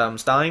or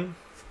Stein?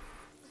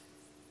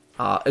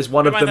 Is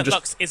one of them that just...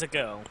 Lux is a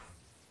girl.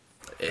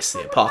 It's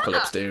the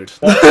apocalypse, dude.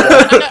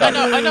 I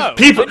know.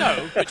 People- I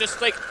know, but just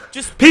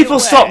People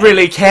be stopped aware.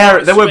 really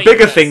caring. There were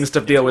bigger Strangers. things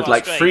to deal You with, are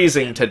like strangers.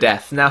 freezing to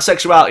death. Now,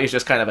 sexuality is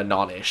just kind of a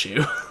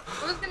non-issue.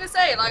 I was gonna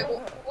say, like,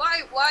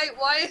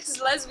 why is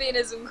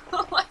lesbianism?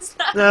 Why is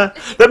that?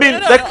 I mean,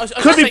 there I was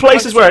could just be saying,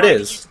 places I where it just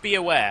wanted is. you to be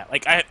aware.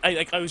 Like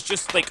I was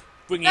just like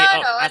bringing No, it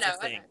up no, I as know, a I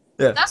thing.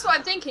 know. Yeah. That's what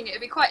I'm thinking.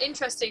 It'd be quite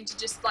interesting to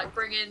just like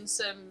bring in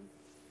some.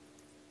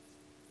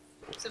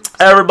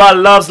 Everybody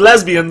loves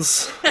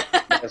lesbians.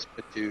 Yes,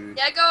 but dude.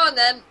 Yeah, go on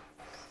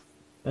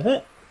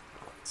then.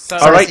 So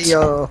All right.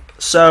 Your...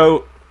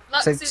 So,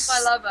 Lux So- is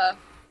my lover.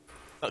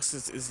 Lux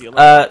is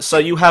the so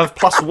you have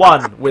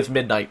 +1 with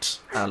Midnight,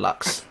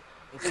 Lux.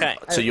 okay.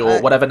 So your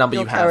whatever number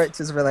your you have.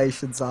 characters'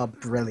 relations are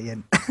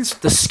brilliant.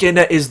 The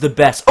Skinner is the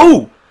best.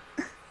 Oh!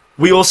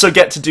 We also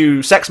get to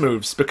do sex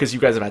moves because you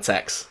guys have had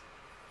sex.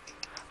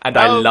 And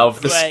I Oh,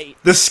 love great.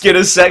 the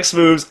Skinner sex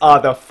moves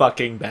are the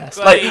fucking best.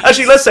 Like, Great.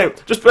 actually, let's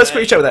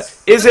quickly check with that.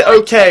 Is it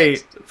okay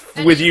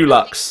with you,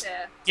 Lux,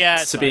 Yeah.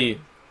 to it's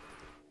be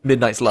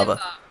Midnight's lover?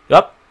 Have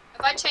Yep.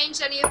 I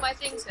changed any of my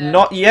things here?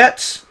 Not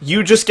yet.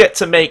 You just get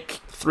to make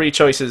 3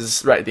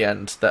 choices right at the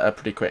end that are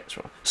pretty quick.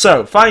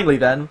 So, finally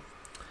then,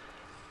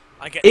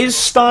 fine. I get is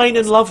Stein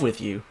in love with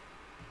you,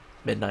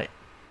 Midnight?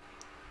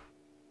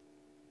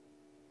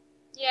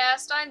 Yeah,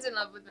 Stein's in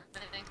love with me.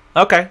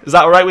 Okay, is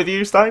that alright with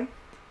you, Stein?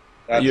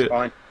 That's You-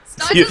 fine.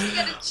 Stein You- doesn't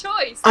get a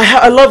choice.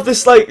 I love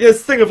this, like,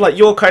 this thing of, like,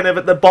 you're kind of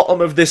at the bottom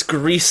of this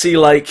greasy,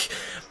 like,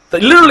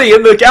 literally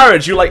in the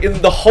garage, you're, like,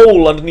 in the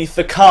hole underneath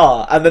the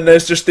car, and then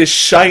there's just this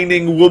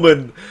shining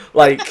woman,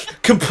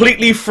 like,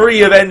 completely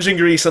free of engine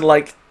grease and,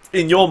 like,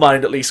 in your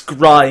mind, at least,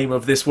 grime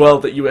of this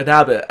world that you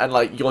inhabit, and,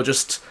 like, you're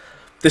just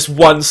this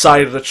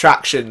one-sided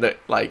attraction that,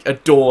 like,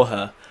 adore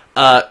her.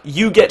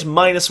 You get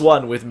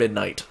 -1 with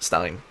Midnight,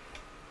 Stein.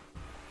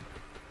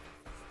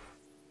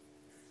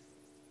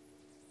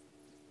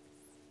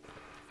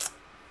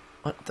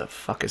 What the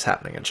fuck is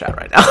happening in chat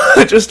right now?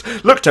 I just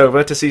looked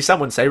over to see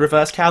someone say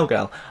reverse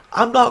cowgirl.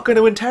 I'm not going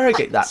to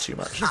interrogate that too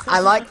much. I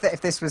like that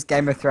if this was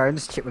Game of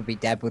Thrones, Chip would be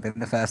dead within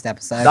the first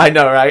episode. I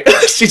know, right?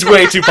 She's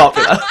way too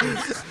popular.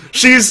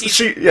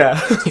 Yeah.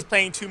 He's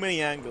playing too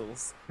many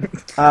angles.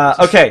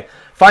 Okay,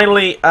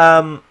 finally,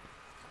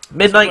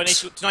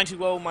 Midnight. Do I need to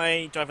roll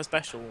my driver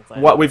special?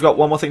 Then? What we've got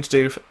one more thing to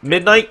do.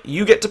 Midnight,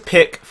 you get to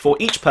pick for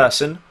each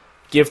person,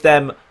 give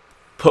them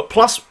put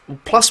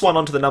 +1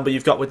 onto the number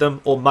you've got with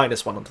them, or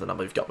 -1 onto the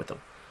number you've got with them.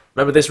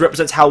 Remember, this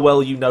represents how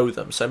well you know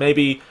them. So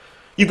maybe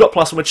You've got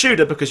 +1 with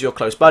Tudor because you're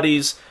close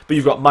buddies, but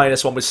you've got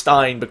 -1 with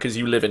Stein because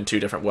you live in 2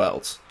 different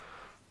worlds.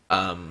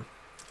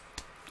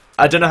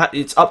 I don't know how,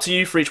 it's up to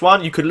you for each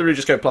one. You could literally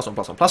just go +1,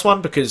 +1,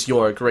 +1 because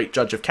you're a great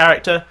judge of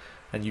character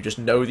and you just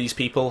know these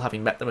people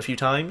having met them a few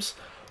times.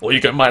 Or you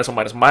go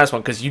 -1,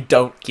 -1 because you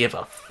don't give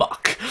a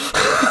fuck.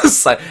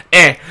 It's like,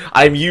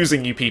 I'm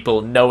using you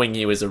people, knowing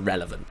you is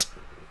irrelevant.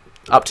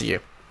 Up to you.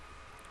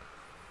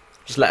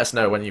 Just let us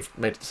know when you've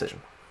made a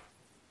decision.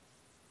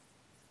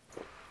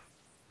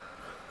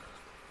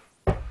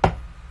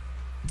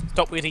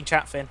 Stop reading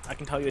chat, Finn. I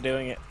can tell you're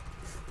doing it.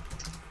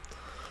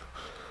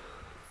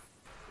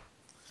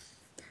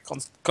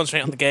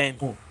 Concentrate on the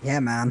game. Yeah,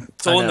 man.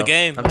 It's all I in the know.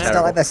 game. I'm man. It's not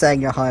terrible. like they're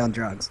saying you're high on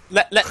drugs.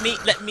 Let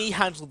me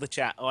handle the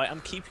chat. All right,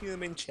 I'm keeping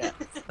them in check.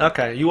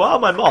 Okay, you are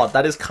my mod.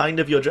 That is kind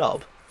of your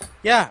job.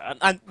 Yeah,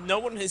 and no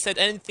one has said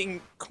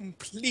anything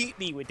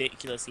completely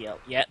ridiculous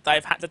yet that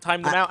I've had to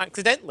time them out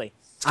accidentally.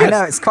 I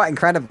know, it's quite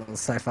incredible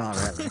so far,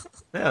 really.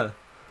 Yeah.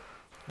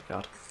 Oh,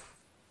 God.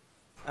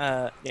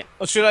 Yeah.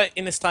 Or should I,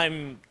 in this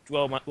time,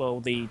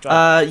 roll the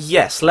drive?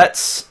 Yes,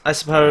 let's, I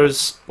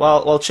suppose,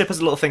 while Chip has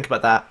a little think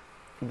about that,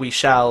 we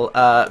shall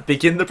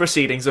begin the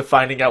proceedings of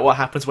finding out what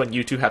happens when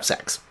you two have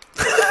sex.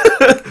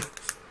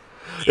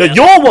 Yeah.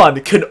 Your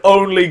one can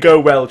only go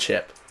well,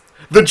 Chip.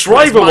 The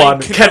driver Mine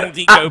one can can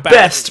only go at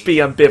best be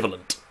badly.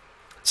 ambivalent.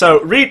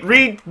 So,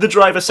 read the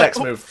driver sex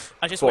move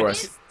I just for went.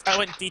 us. I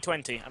went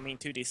D20. I mean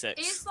 2D6.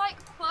 Is like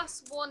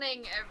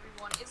 +1ing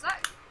everyone. Is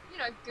that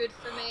good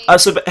for me?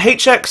 So but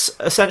HX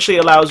essentially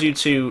allows you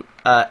to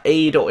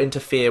aid or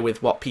interfere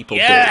with what people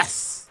do.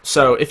 Yes.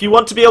 So if you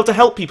want to be able to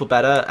help people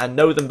better and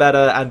know them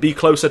better and be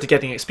closer to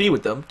getting XP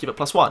with them, give it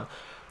 +1.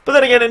 But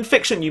then again, in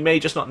fiction, you may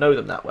just not know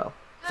them that well.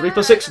 3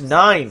 + 6,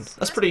 9.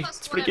 That's pretty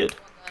good.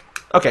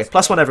 Okay,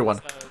 +1 everyone.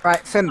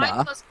 Right,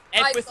 Finbar.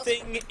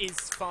 Everything is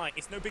fine.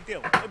 It's no big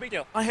deal. No big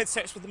deal. I had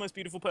sex with the most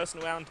beautiful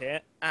person around here,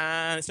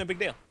 and it's no big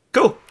deal.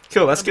 Cool.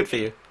 That's good for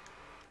you.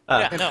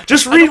 Yeah, no.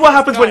 Just I read went what for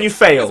happens when you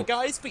guys. I went fail. for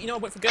guys, but I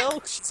went for girl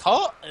 'cause she's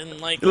hot,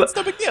 and like Look- it's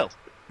no big deal.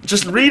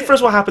 Just read for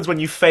us what happens when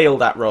you fail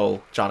that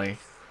roll, Johnny.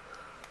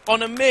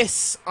 On a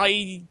miss,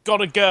 I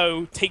gotta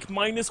go. Take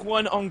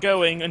 -1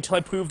 ongoing until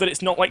I prove that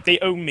it's not like they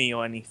own me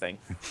or anything.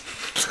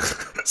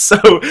 So,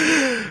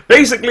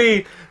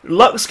 basically,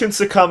 Lux can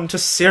succumb to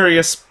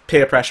serious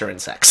peer pressure in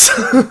sex.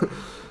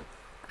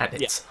 And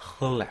it's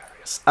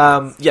hilarious.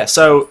 Yeah,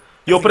 so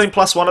you're putting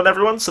 +1 on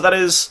everyone, so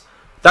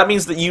that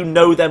means that you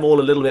know them all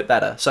a little bit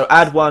better. So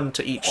add 1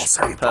 to each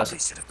person.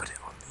 should have put it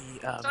on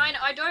the. Stein,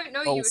 I don't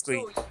know whole you at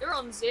screen. all. You're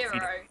on 0.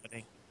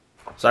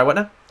 Sorry, what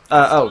now?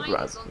 Oh, Stein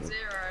right. is on 0.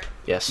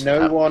 Yes.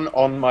 No one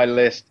on my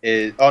list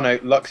is. Oh no,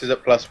 Lux is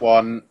at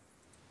 +1.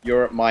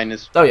 You're at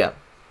minus. Oh, yeah.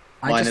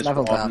 I just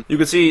leveled -1. up. You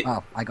can see...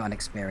 Oh, I got an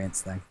experience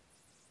thing.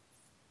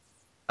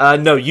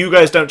 no, you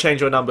guys don't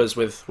change your numbers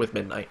with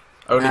Midnight.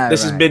 Only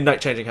this is right.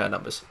 Midnight changing her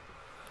numbers.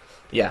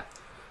 Yeah.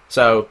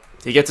 So,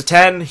 he gets a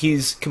 10,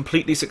 he's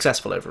completely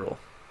successful overall.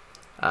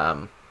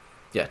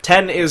 Yeah,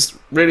 10 is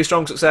really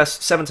strong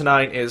success, 7 to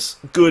 9 is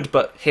good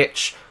but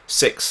hitch,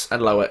 6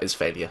 and lower is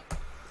failure.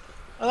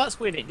 Oh, that's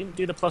weird. It didn't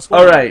do the +1.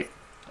 Alright,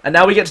 and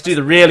now we get to do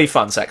the really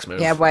fun sex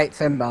move. Yeah, wait,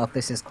 Finbar,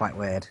 this is quite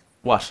weird.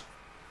 What?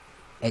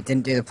 It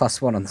didn't do the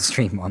 +1 on the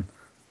stream one.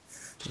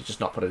 Did you just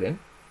not put it in?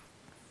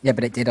 Yeah,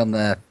 but it did on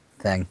the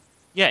thing.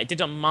 Yeah, it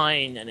did on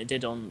mine, and it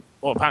did on,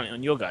 or apparently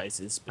on your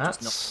guys's, but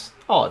just not. That's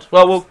odd.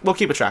 Well, we'll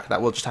keep a track of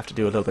that. We'll just have to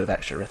do a little bit of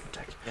extra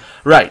arithmetic. Yeah.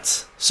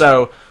 Right.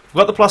 So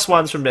we've got the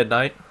 +1s from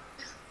Midnight.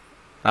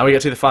 Now we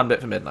get to the fun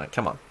bit for Midnight.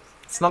 Come on.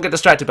 Let's not get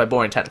distracted by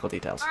boring technical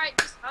details.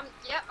 Alright,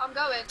 yeah, I'm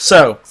going.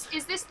 So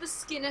Is this the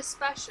Skinner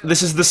special?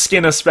 this is the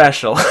Skinner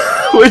special,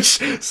 which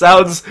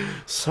sounds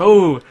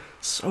so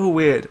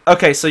weird.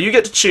 Okay, so you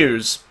get to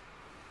choose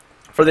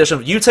for the issue.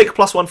 You take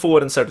 +1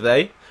 forward, and so do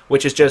they,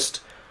 which is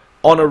just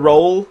on a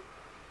roll.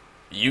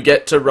 You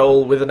get to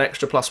roll with an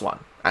extra +1,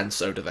 and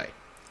so do they.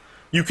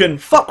 You can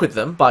fuck with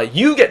them by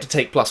you get to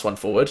take +1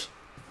 forward,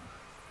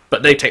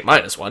 but they take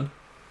 -1,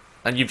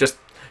 and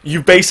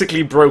you've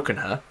basically broken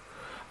her.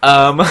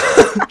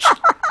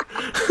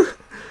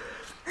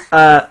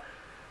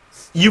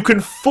 You can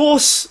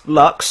force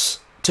Lux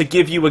to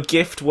give you a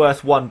gift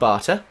worth 1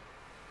 barter,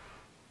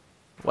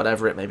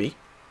 whatever it may be.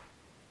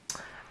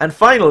 And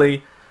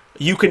finally,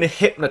 you can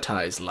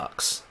hypnotize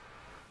Lux,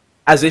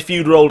 as if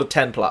you'd rolled a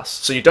 10+.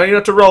 So you don't even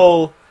have to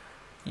roll,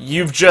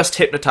 you've just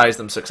hypnotized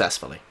them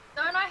successfully.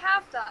 Don't I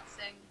have that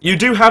thing? You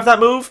do have that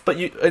move, but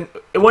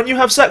when you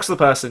have sex with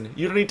a person,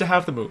 you don't need to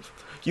have the move.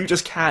 You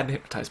just can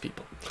hypnotize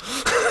people.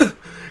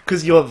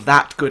 Because you're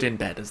that good in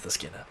bed as the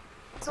Skinner.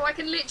 So I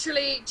can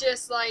literally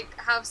just,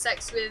 have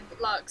sex with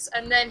Lux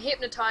and then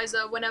hypnotize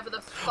her whenever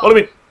the fuck... Well, I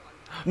mean,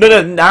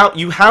 no, now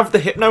you have the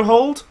hypno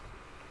hold.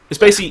 It's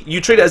basically, you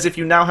treat it as if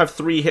you now have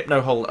 3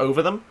 hypno hold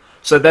over them.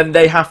 So then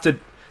they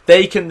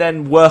can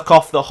then work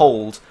off the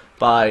hold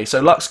by... So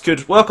Lux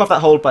could work off that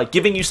hold by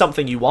giving you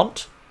something you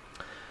want,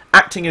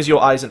 acting as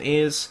your eyes and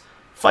ears,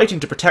 fighting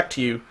to protect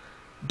you,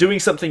 doing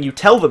something you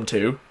tell them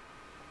to,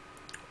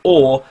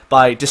 or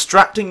by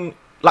distracting...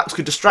 Lux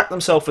could distract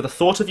themselves with a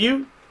thought of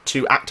you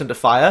to act under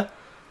fire,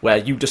 where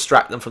you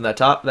distract them from their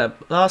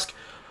task,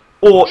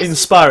 or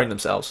inspiring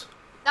themselves.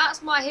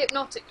 That's my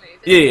hypnotic move.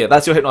 Yeah,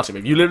 that's your hypnotic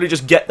move. You literally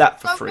just get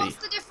that for free. What's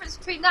the difference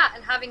between that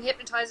and having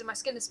hypnotize in my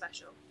skin is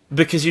special?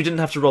 Because you didn't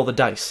have to roll the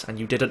dice, and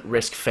you didn't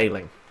risk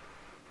failing.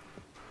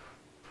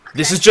 Okay.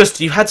 This is just,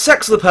 you had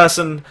sex with a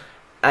person,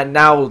 and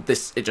now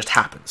it just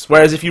happens.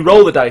 Whereas if you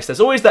roll the dice,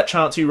 there's always that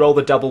chance you roll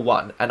the double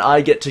one, and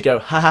I get to go,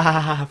 ha ha ha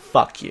ha,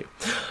 fuck you.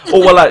 Or,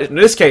 well, in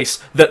this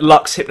case, that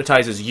Lux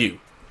hypnotizes you.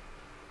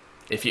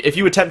 If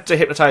you attempt to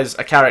hypnotize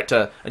a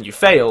character and you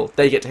fail,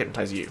 they get to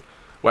hypnotize you.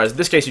 Whereas in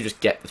this case, you just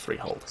get the 3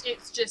 hold.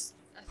 It's just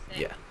a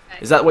thing. Yeah. Okay.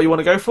 Is that what you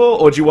want to go for,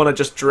 or do you want to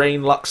just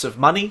drain Lux of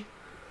money?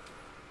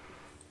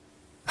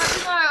 I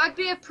don't know, I'd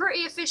be a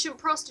pretty efficient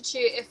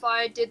prostitute if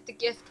I did the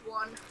gift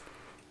one.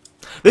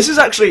 This is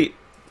actually,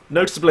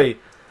 noticeably,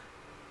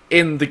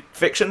 in the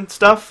fiction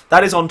stuff,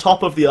 that is on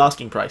top of the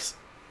asking price.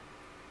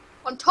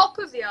 On top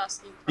of the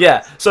asking price?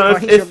 Yeah, so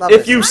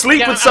if you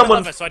sleep with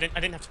someone... So I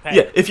didn't have to pay.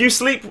 Yeah, if you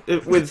sleep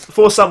with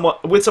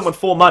someone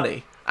for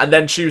money, and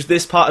then choose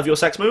this part of your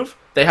sex move,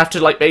 they have to,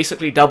 like,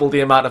 basically double the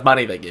amount of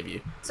money they give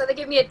you. So they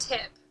give me a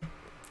tip.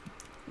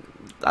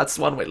 That's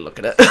one way to look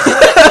at it.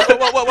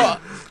 What?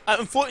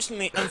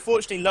 Unfortunately,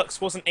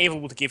 Lux wasn't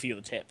able to give you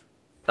the tip.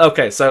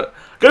 Okay, so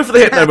go for the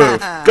hypno move.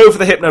 Go for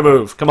the hypno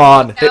move. Come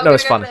on, Okay, hypno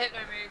is fun.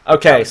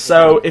 Okay,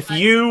 so if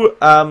you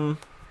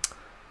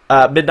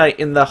Midnight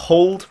in the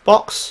hold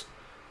box,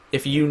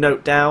 if you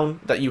note down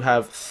that you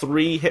have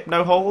 3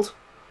 hypno hold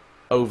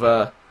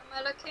over Am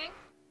I looking?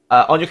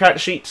 on your character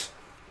sheet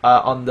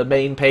on the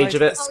main page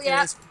of it. Oh,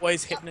 yeah.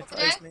 Always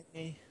hypnotize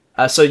me.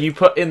 So you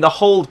put in the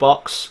hold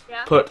box,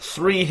 Yeah. put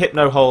 3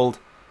 hypno hold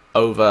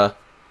over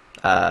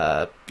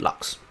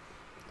Lux.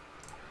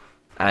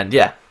 And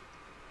yeah,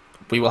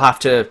 we will have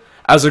to,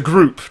 as a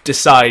group,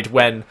 decide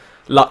when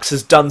Lux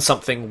has done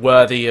something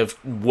worthy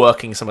of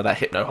working some of that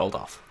hypno hold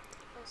off.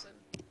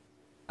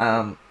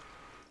 Awesome.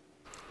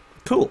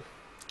 Cool.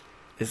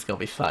 This is gonna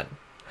be fun.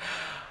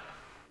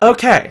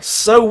 Okay,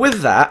 so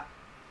with that,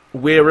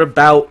 we're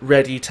about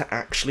ready to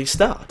actually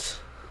start.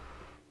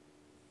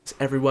 Is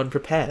everyone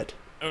prepared?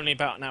 Only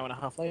about an hour and a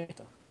half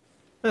later.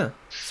 Yeah,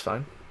 it's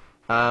fine.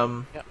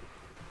 Yep.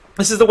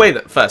 This is the way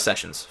that first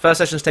sessions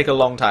take a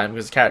long time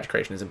because character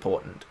creation is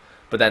important.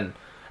 But then,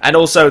 and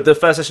also the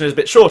first session is a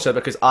bit shorter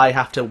because I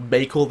have to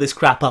make all this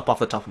crap up off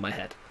the top of my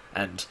head.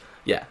 And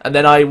yeah, and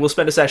then I will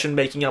spend a session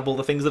making up all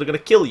the things that are going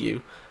to kill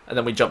you, and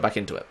then we jump back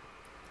into it.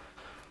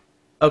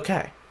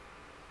 Okay.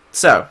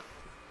 So,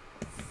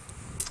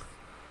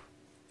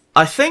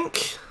 I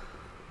think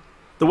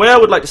the way I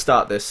would like to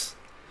start this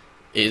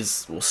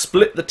is we'll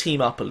split the team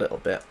up a little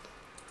bit.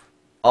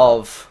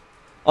 On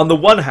the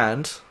one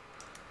hand,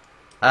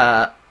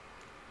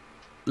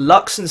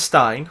 Lux and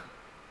Stein,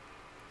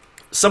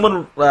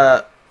 one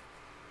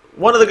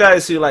of the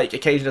guys who like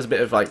occasionally does a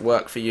bit of like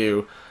work for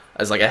you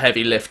as like a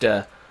heavy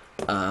lifter,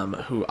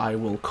 who I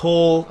will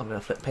call. I'm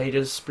gonna flip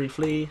pages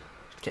briefly,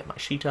 get my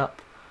sheet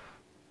up.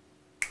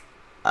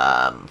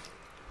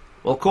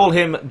 We'll call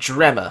him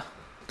Dremmer.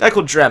 A guy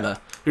called Dremmer,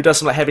 who does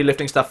some like heavy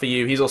lifting stuff for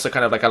you. He's also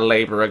kind of like a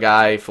labourer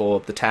guy for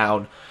the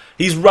town.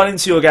 He's run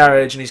into your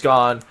garage and he's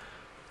gone,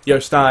 "Yo,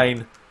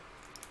 Stein,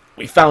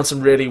 we found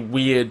some really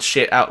weird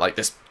shit out, like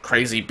this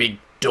crazy big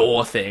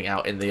door thing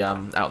out in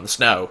the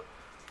snow.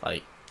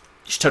 Like,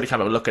 you should totally come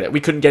have a look at it.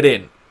 We couldn't get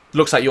in.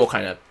 Looks like your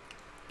kind of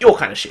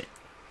shit."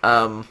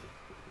 And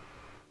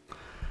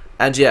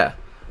yeah,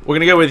 we're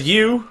gonna go with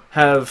you.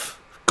 Have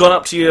gone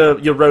up to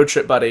your road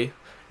trip buddy.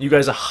 You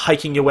guys are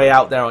hiking your way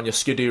out there on your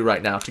skidoo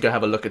right now to go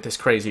have a look at this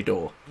crazy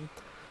door.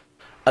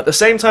 At the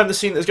same time, the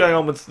scene that's going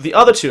on with the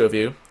other two of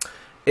you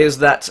is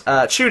that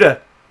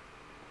Tudor,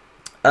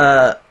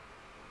 the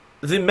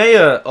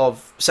mayor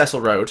of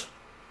Cecil Road,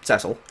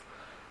 Cecil,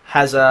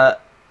 has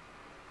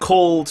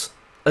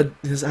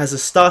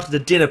started a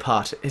dinner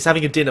party. He's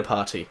having a dinner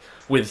party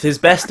with his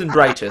best and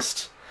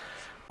brightest.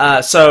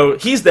 So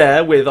he's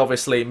there with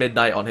obviously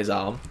Midnight on his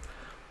arm,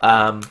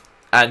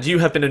 and you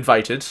have been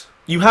invited.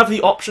 You have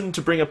the option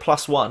to bring a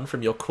 +1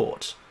 from your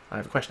court. I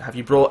have a question. Have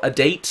you brought a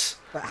date?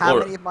 But how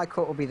many of my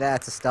court will be there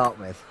to start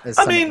with?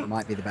 That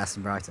might be the best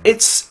and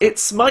brightest.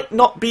 It's might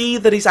not be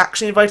that he's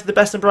actually invited the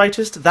best and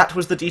brightest. That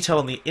was the detail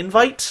on the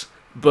invite.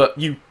 But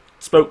you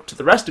spoke to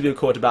the rest of your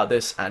court about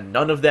this, and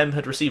none of them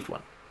had received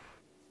one.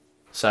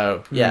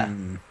 So yeah,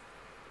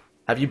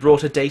 have you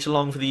brought a date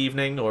along for the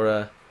evening, or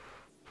a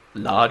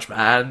large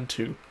man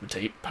to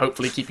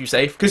hopefully keep you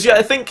safe? Because yeah,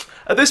 I think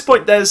at this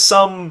point there's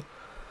some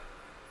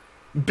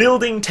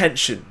building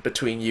tension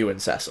between you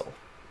and Cecil.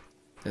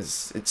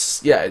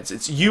 It's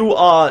you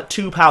are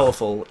too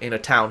powerful in a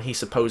town he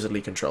supposedly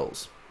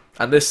controls,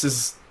 and this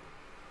is,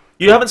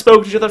 you haven't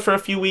spoken to each other for a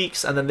few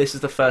weeks, and then this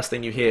is the first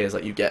thing you hear is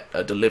like you get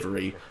a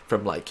delivery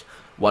from like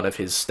one of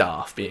his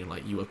staff being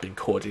like, you have been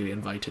cordially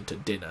invited to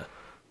dinner.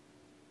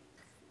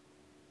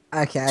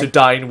 Okay. To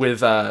dine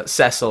with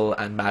Cecil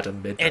and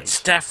Madam Midnight. It's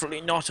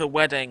definitely not a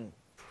wedding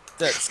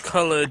that's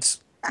coloured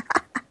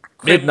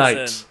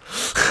Midnight.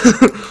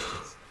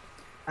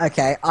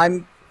 Okay,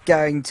 I'm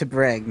going to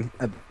bring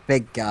a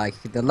big guy,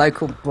 the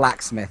local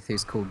blacksmith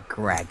who's called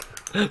Greg.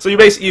 So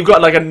you've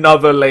got like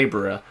another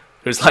labourer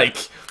who's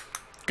like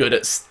good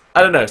at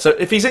I don't know. So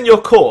if he's in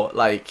your court,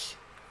 like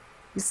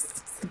He's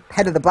the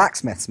head of the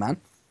blacksmiths, man.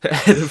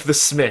 head of the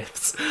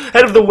smiths,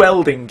 head of the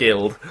welding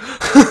guild.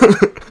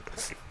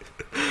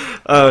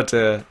 Oh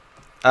dear.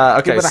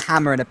 Okay. With a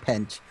hammer and a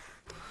pinch.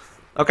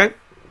 Okay.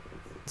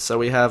 So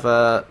we have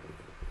God,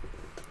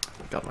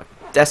 my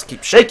desk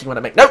keeps shaking when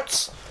I make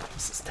notes.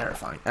 This is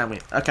terrifying.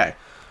 Okay.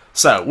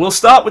 So we'll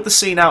start with the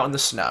scene out in the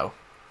snow.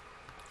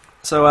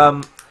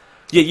 So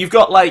yeah, you've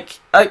got like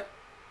I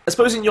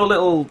suppose in your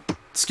little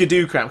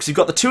skidoo cramp, because you've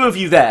got the two of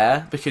you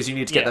there because you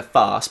need to get there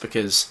fast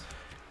because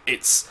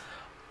it's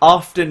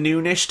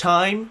afternoonish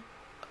time,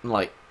 and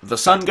like the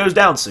sun goes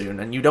down soon,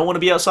 and you don't want to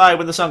be outside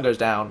when the sun goes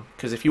down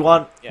because if you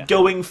aren't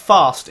going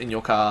fast in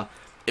your car,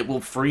 it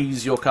will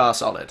freeze your car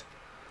solid.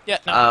 Yeah,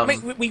 no,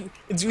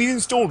 we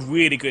installed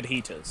really good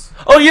heaters.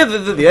 Oh yeah,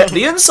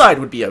 the inside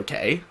would be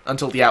okay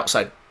until the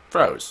outside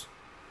froze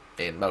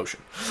in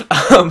motion.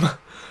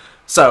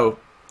 So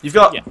you've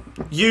got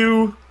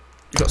you've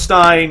got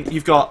Stein,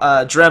 you've got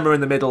Dremmer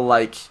in the middle,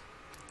 like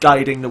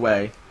guiding the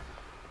way.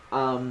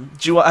 Do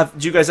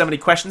you guys have any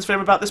questions for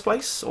him about this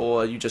place,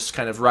 or are you just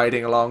kind of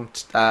riding along,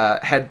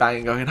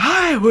 headbanging, going,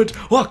 "I would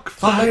walk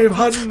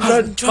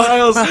 500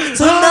 miles"?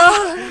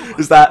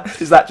 Is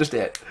that just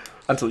it?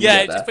 Until you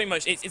get there. Just pretty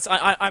much.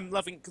 I'm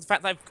loving the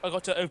fact that I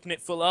got to open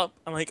it full up.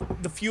 I'm like,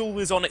 the fuel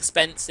is on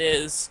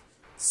expenses,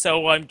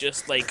 so I'm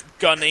just like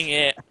gunning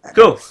it.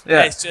 Cool.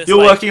 Yeah. It's just, you're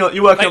like,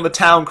 working on the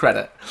town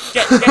credit.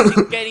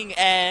 Getting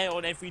air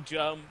on every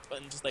jump,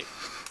 and just like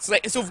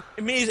it's sort of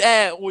Amir's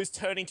air always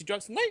turning to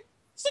drugs. And like,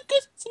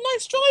 it's a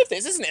nice drive,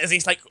 this, isn't it? As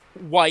he's like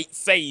white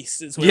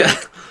face is like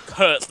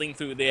hurtling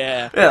through the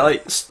air. Yeah,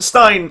 like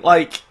Stein,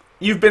 like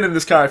you've been in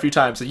this car a few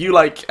times, so you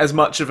like as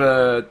much of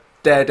a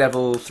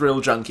daredevil thrill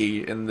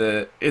junkie in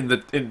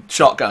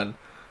shotgun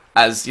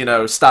as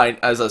Stein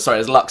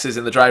as Lux is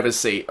in the driver's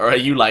seat, or are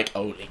you like,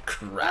 holy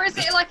crap? Or is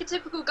it like a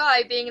typical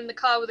guy being in the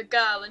car with a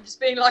girl and just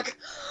being like,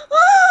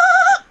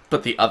 ah!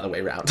 But the other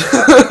way round.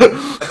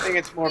 I think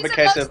it's more of a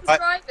case of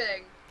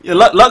driving. Yeah,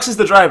 Lux is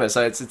the driver,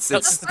 so it's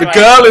the right.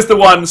 girl is the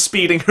one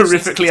speeding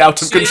horrifically out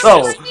of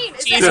control. That's what I mean.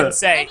 Is She's there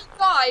insane. any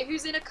guy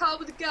who's in a car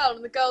with a girl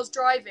and the girl's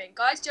driving?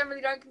 Guys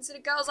generally don't consider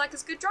girls like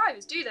as good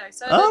drivers, do they?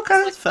 So Oh,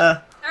 okay, that's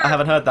fair. I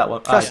haven't heard that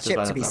one. Trust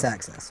Chip to be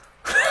sexist.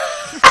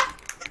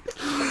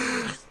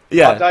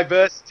 Yeah.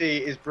 diversity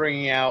is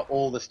bringing out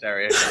all the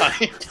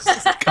stereotypes.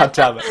 God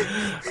damn it.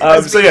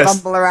 As So we yes.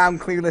 fumble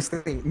around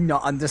cluelessly,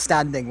 not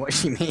understanding what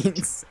she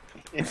means.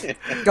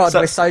 God,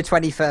 we're so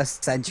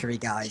 21st century,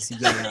 guys.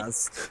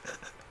 Yes.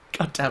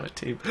 God damn it,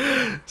 team.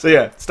 So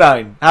yeah,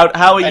 Stein,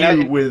 how are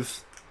you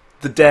with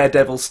the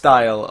daredevil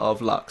style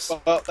of Lux?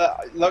 Well,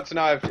 Lux and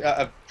I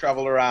have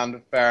travelled around a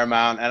fair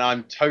amount, and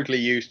I'm totally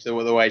used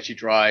to the way she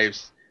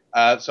drives.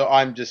 So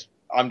I'm just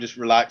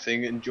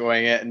relaxing,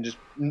 enjoying it, and just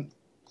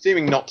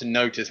seeming not to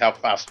notice how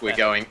fast we're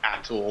going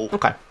at all.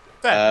 Okay.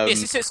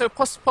 So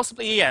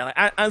possibly,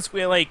 like, as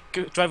we're like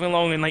driving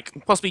along and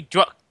like possibly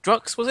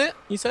Drux, was it?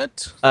 You said?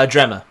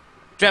 Dremmer.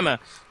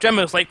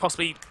 Dremmer's like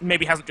possibly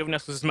maybe hasn't driven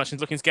us as much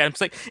and looking scared. It's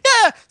like,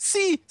 yeah,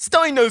 see,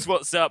 Stein knows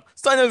what's up.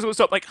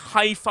 Like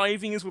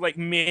high-fiving us with like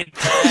mid.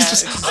 He's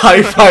just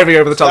high-fiving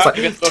over the top.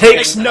 It's like,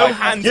 takes no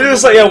hands. You're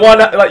just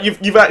like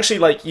you've actually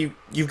like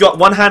you've got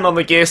one hand on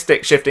the gear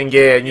stick shifting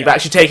gear, and you've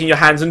actually taken your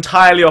hands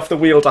entirely off the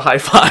wheel to high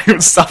five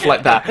and stuff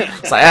like that.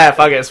 It's like,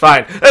 fuck it, it's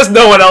fine. There's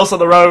no one else on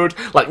the road.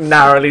 Like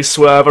narrowly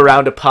swerve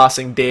around a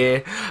passing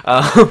deer.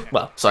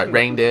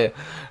 Reindeer.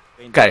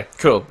 Okay,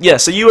 cool. Yeah,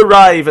 so you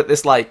arrive at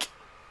this like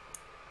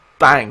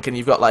bank, and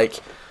you've got like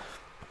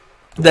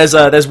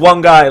there's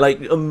one guy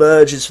like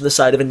emerges from the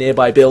side of a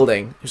nearby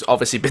building who's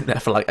obviously been there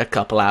for like a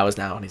couple hours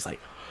now, and he's like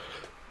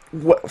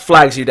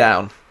flags you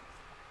down.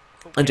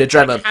 And your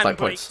Dremmer like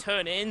points.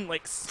 Turn in,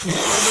 like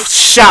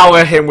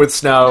shower him with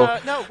snow.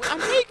 No, I'm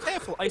very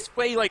careful. I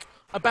spray like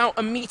about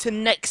a meter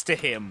next to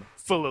him,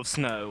 full of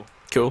snow.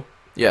 Cool.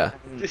 Yeah.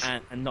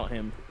 And not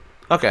him.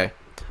 Okay.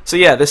 So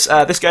yeah, this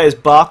guy is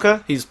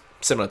Barker. He's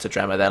similar to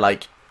Dremmer. They're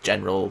like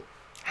general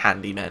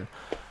handymen.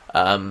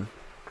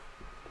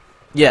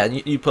 Yeah,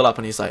 and you pull up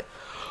and he's like,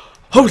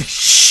 "Holy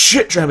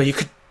shit, Dremmer! You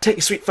could take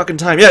your sweet fucking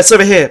time. Yeah, it's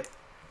over here.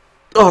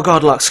 Oh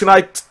god, Lux, can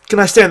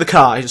I stay in the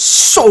car? It's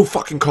so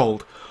fucking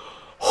cold.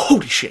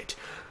 Holy shit."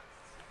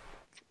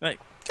 Right,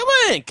 come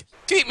on,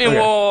 keep me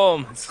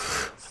warm.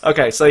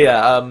 Okay, so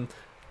yeah,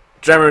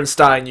 Dremmer and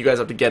Stein, you guys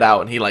have to get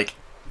out, and he like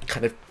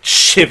kind of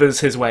shivers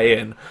his way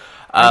in.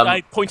 And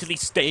I pointedly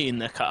stay in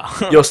the car.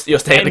 You're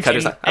staying in the car.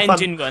 Just like,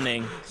 engine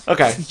running.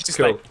 Okay, just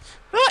cool. Like,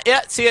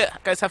 yeah, see it.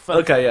 Guys, have fun.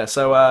 Okay, yeah.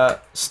 So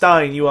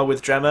Stein, you are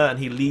with Dremmer, and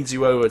he leads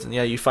you over, and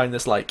yeah, you find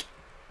this like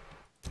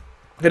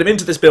get him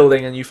into this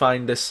building, and you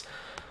find this.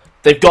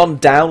 They've gone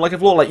down like a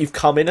floor, like you've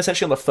come in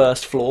essentially on the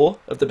first floor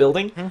of the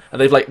building, and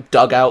they've like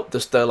dug out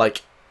the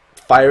like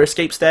fire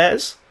escape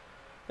stairs,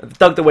 and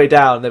dug their way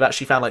down. And they've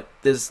actually found like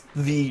there's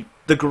the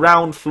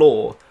ground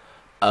floor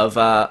of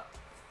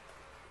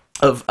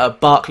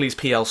Barclays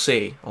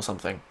PLC or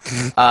something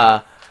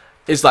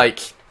is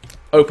like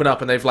open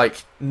up and they've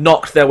like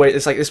knocked their way.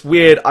 It's like this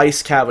weird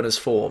ice cavern has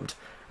formed.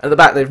 And at the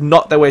back, they've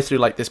knocked their way through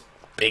like this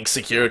big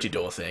security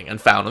door thing and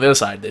found on the other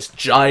side this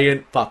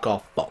giant fuck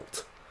off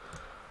vault.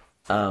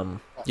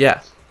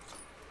 Yeah.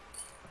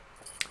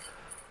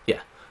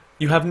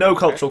 You have no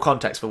cultural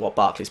context for what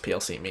Barclays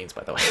PLC means,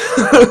 by the way.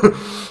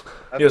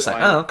 You're just like,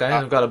 oh, okay,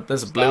 I've got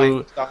there's a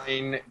blue...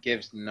 Stein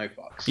gives no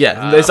fucks.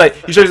 Yeah, it's like,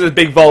 he shows this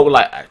big vault with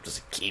like, just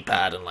a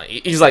keypad, and like,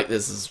 he's like,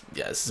 this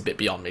is a bit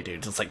beyond me,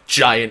 dude. It's like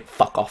giant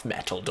fuck-off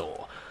metal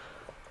door.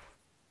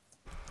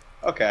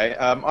 Okay,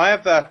 I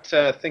have that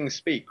thing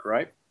speak,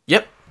 right?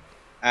 Yep.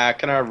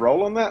 Can I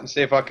roll on that and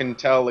see if I can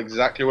tell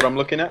exactly what I'm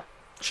looking at?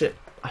 Shit,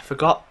 I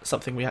forgot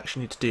something we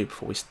actually need to do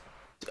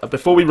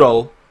before we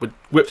roll. We'll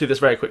whip through this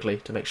very quickly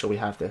to make sure we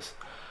have this.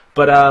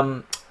 But,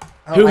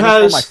 who I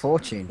has... my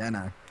fortune, don't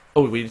I?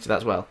 Oh, we need to do that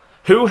as well.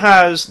 Who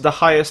has the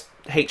highest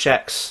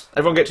HX?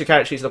 Everyone get to your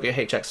character sheets, look at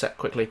your HX set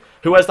quickly.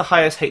 Who has the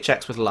highest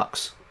HX with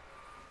Lux?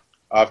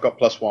 I've got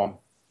 +1.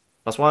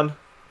 +1?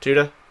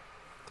 Tudor?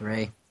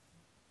 3.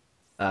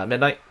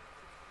 Midnight?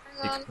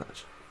 Hang on.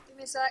 Give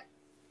me a sec.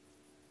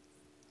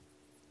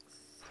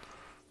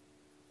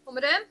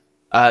 What am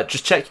I doing?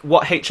 Just check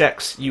what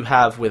HX you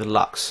have with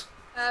Lux.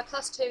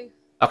 +2.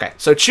 Okay,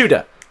 so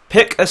Tudor,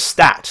 pick a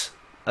stat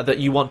that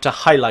you want to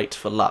highlight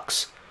for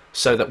Lux,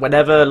 so that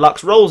whenever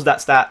Lux rolls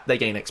that stat, they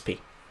gain XP.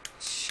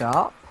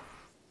 Sharp?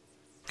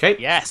 Okay?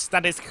 Yes,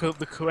 that is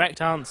the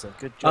correct answer.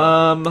 Good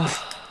job.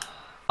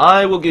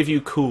 I will give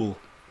you cool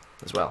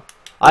as well.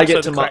 I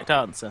get to mark. Correct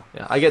answer.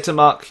 Yeah, I get to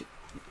mark.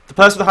 The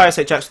person with the highest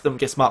HX with them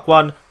gets to mark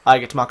 1. I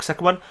get to mark a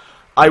second one.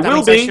 That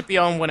means I should be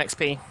on 1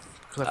 XP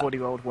because I've already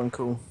rolled 1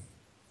 cool.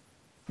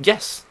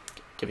 Yes,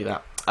 give you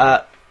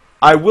that.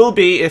 I will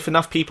be, if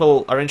enough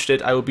people are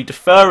interested, I will be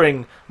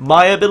deferring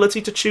my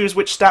ability to choose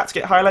which stats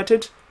get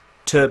highlighted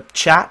to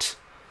chat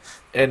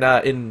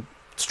in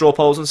straw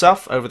polls and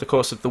stuff over the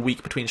course of the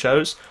week between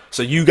shows.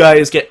 So you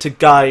guys get to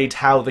guide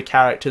how the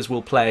characters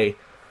will play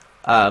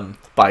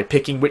by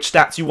picking which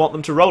stats you want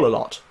them to roll a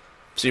lot.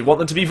 So you want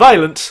them to be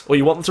violent, or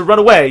you want them to run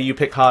away, you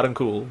pick hard and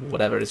cool,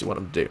 whatever it is you want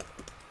them to do.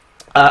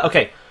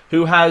 Okay,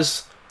 who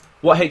has...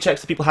 What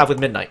HX do people have with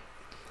Midnight?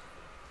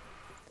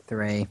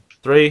 3.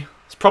 3?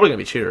 It's probably going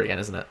to be Tudor again,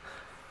 isn't it?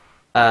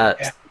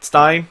 Yeah.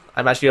 Stein?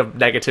 I imagine you have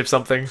negative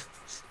something.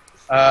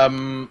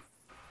 Fucking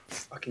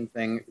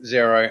thing.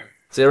 0.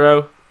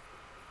 0.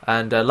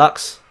 And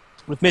Lux?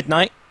 With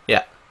Midnight?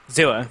 Yeah.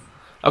 0.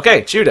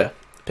 Okay, Tudor.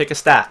 Pick a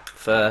stat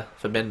for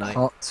Midnight.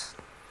 Hot.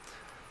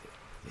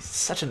 He's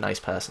such a nice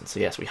person. So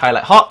yes, we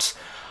highlight hot.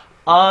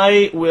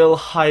 I'll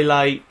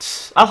highlight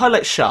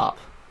sharp.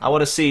 I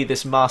want to see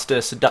this master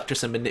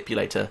seductress and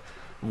manipulator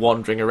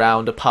wandering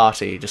around a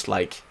party, just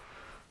like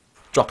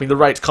dropping the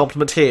right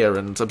compliment here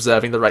and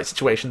observing the right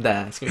situation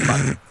there. It's gonna be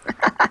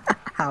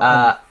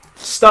fun.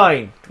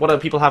 Stein. What do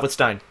people have with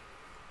Stein?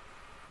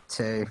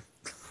 2.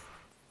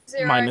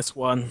 0.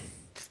 -1.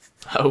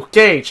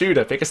 Okay,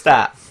 Tudor, pick a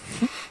stat.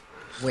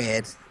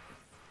 Weird.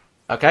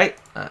 Okay,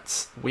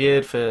 that's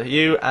weird for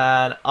you,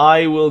 and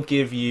I will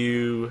give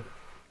you...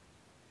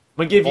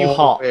 I'm gonna give you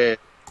hot. Weird.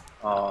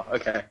 Oh,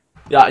 okay.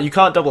 Yeah, you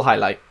can't double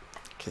highlight,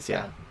 because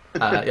yeah.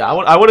 Yeah,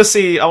 I want to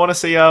see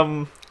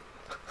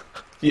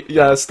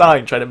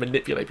Stein trying to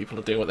manipulate people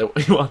to do what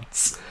he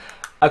wants.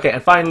 Okay,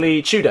 and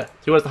finally, Tudor.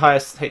 Who has the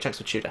highest HX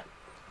with Tudor?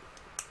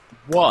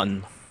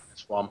 1.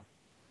 It's 1.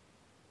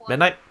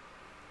 Midnight?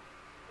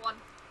 1.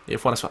 You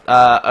have 1 as well.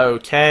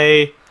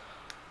 Okay.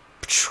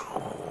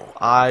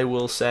 I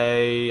will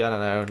say, I don't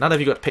know. None of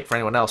you got to pick for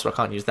anyone else, so I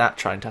can't use that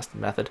try and testing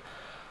method.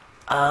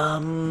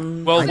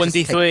 Roll I just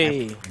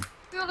 1d3.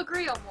 We all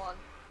agree on 1.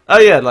 Oh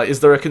yeah, like, is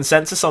there a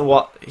consensus on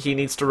what he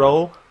needs to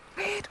roll?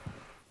 Weird.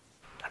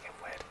 Fucking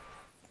weird.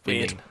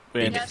 Weird. Yeah,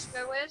 Weird. should we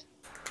go weird?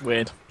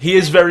 Weird. He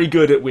is very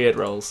good at weird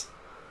rolls.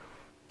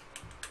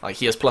 Like,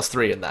 he has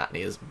 +3 in that, and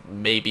he has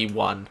maybe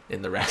 1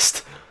 in the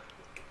rest.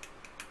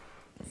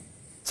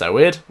 So,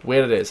 weird?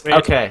 Weird it is. Weird.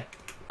 Okay.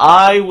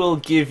 I will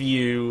give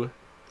you...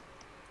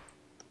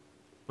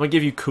 I'm going to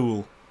give you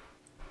cool.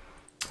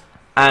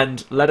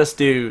 And let us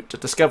to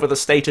discover the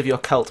state of your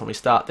cult when we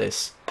start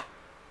this.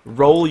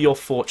 Roll your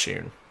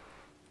fortune.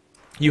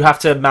 You have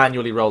to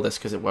manually roll this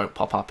because it won't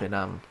pop up in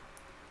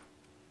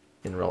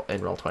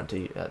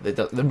Roll20.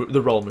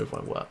 The roll move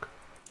won't work.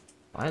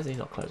 Why is he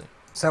not closing?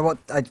 So what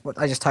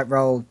I just type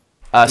roll.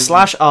 /R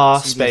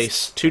CDs.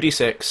 space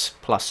 2d6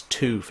 plus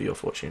 2 for your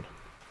fortune.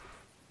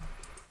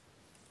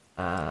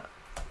 1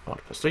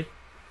 plus 3.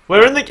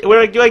 We're in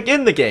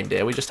the game,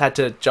 dear. We just had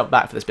to jump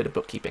back for this bit of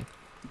bookkeeping.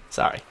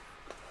 Sorry.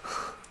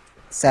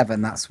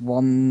 7. That's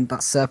 1.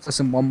 That's surplus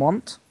and 1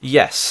 want.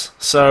 Yes.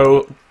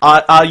 So,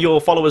 are your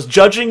followers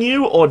judging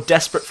you or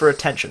desperate for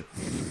attention?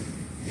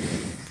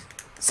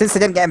 Since they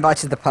didn't get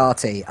invited to the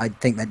party, I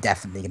think they're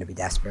definitely going to be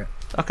desperate.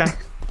 Okay.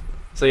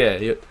 So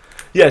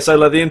yeah, so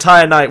like the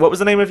entire night. What was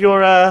the name of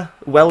your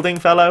welding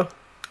fellow?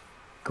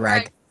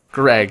 Greg.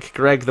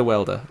 Greg the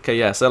welder. Okay,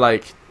 yeah. So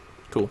like,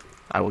 cool.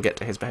 I will get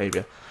to his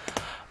behavior.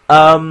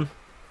 Cool.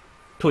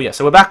 Yeah.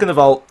 So we're back in the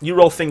vault. You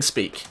roll things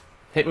speak.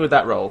 Hit me with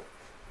that roll.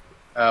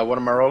 What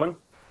am I rolling?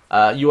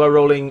 You are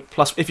rolling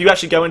plus... If you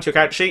actually go into your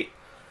character sheet,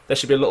 there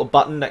should be a little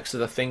button next to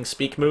the thing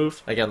speak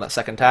move. Again, that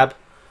second tab.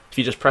 If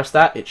you just press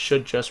that, it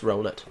should just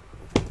roll it.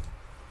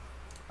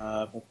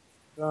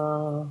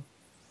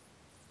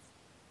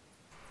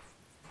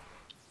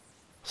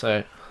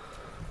 So...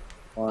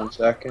 1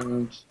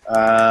 second.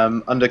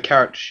 Under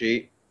character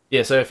sheet.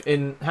 Yeah, so if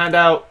in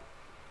handout,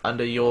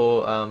 under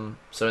your...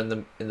 so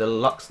in the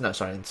Lux... No,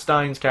 sorry, in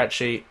Stein's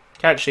character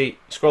sheet,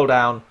 scroll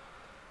down,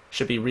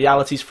 should be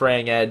Reality's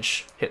Fraying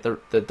Edge, hit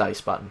the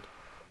dice button.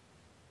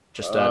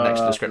 Just next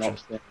to the description.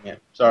 Yeah.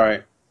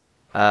 Sorry.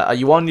 Are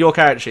you on your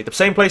character sheet? The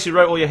same place you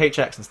wrote all your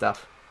HX and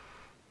stuff?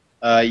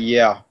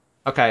 Yeah.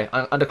 Okay,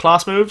 under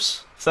class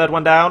moves, third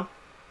one down.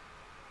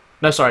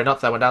 No, sorry,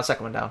 not third one down,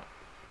 second one down.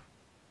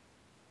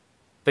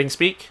 Thing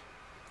speak?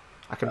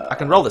 I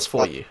can roll this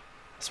for you.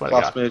 I swear to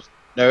Class God. moves.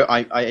 No,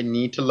 I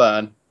need to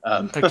learn.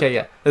 Okay,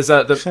 yeah. There's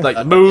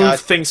the move, Yeah,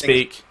 thing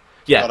speak.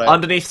 Yeah, Got it.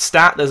 underneath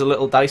stat, there's a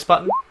little dice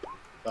button.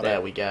 Got There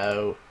it. we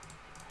go.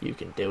 You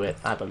can do it,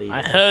 I believe.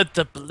 I heard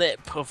the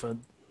blip of a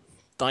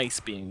dice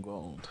being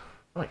rolled.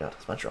 Oh my god,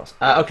 that's my draws.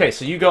 Okay,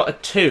 so you got a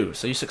 2,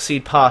 so you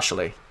succeed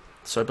partially.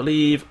 So I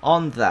believe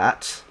on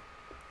that,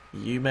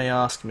 you may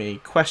ask me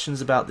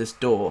questions about this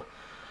door.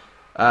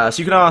 So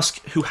you can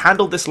ask who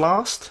handled this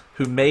last,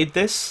 who made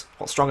this,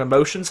 what strong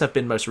emotions have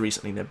been most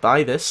recently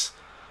nearby this,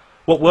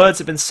 what words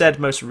have been said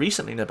most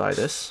recently nearby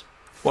this,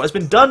 what has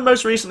been done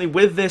most recently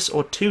with this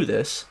or to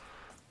this,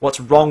 what's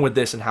wrong with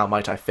this and how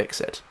might I fix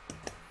it.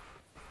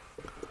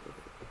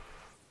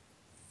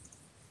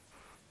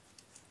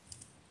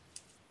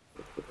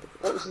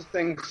 What was the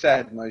thing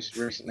said most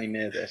recently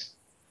near this?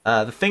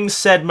 The things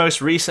said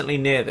most recently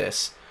near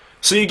this.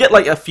 So you get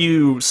like a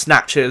few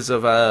snatches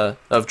of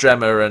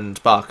Dremmer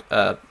and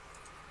Barker?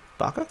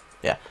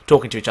 Yeah,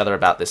 talking to each other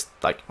about this.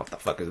 Like, what the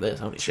fuck is this?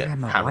 Holy shit!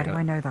 Tremor, why hammering do it.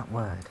 I know that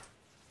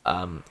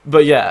word?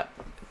 But yeah,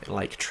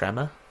 like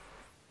tremor.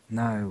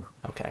 No.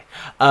 Okay.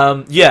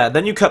 Yeah.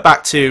 Then you cut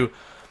back to.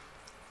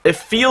 It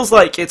feels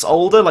like it's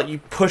older. Like you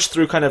push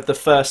through kind of the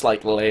first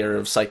like layer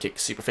of psychic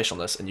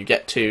superficialness, and you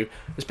get to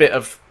this bit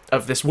of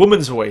this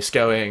woman's voice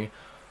going.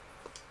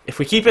 If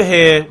we keep it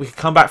here, we can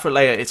come back for it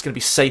later. It's going to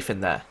be safe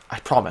in there. I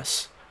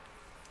promise.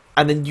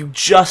 And then you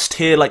just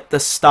hear like the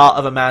start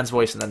of a man's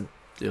voice, and then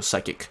your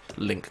psychic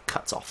link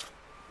cuts off.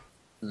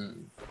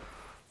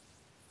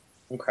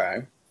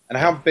 Okay. And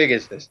how big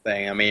is this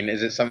thing? I mean,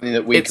 is it something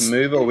that we It's- can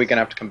move, or are we going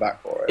to have to come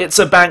back for it? It's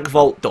a bank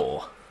vault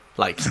door,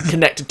 like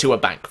connected to a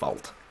bank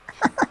vault.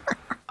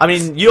 I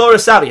mean, you're a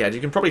savvy head.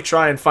 You can probably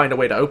try and find a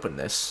way to open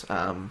this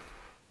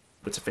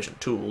with sufficient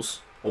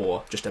tools,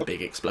 or just a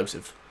big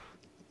explosive.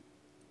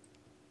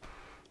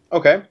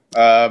 Okay.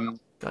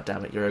 God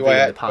damn it, you're Do revealing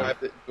I, the pun.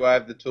 do I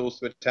have the tools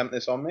to attempt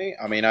this on me?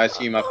 I mean, I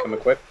assume I've come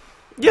equipped.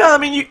 Yeah, I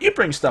mean, you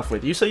bring stuff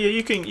with you, so yeah,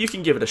 you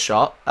can give it a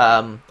shot.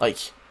 Like,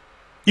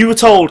 you were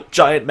told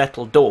giant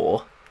metal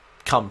door,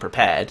 come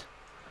prepared.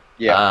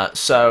 Yeah.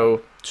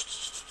 So,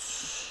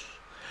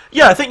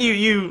 yeah, I think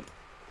you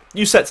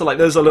set to like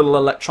there's a little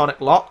electronic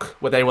lock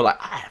where they were like,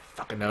 I don't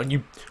fucking know, and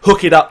you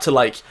hook it up to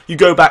like you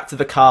go back to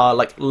the car,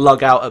 like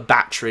lug out a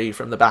battery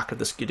from the back of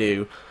the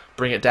skidoo,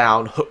 bring it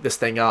down, hook this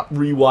thing up,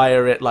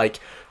 rewire it, like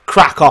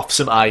crack off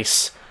some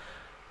ice,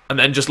 and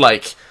then just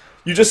like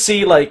you just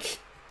see like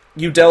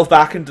you delve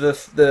back into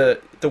the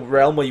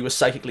realm where you were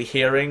psychically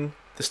hearing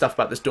the stuff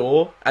about this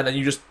door, and then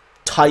you just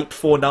type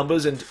 4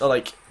 numbers into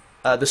like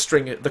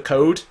the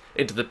code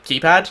into the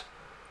keypad.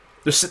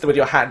 Just sit there with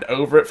your hand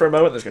over it for a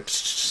moment, and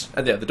just go,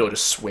 and yeah, the door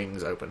just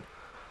swings open.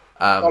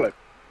 Solid.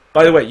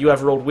 By the way, you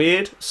have rolled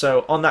weird,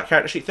 so on that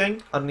character sheet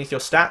thing, underneath your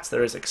stats,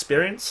 there is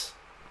experience.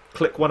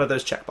 Click one of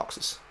those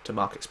checkboxes to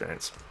mark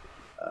experience.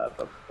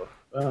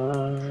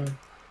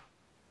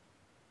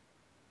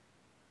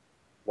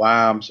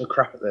 Wow, I'm so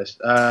crap at this.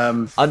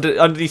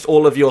 Underneath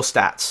all of your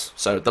stats,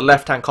 so the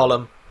left-hand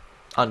column,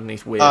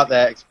 underneath weird. Art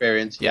there,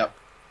 experience. Yeah. Yep.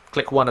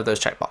 Click one of those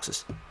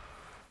checkboxes.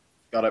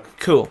 Got it.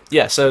 Cool.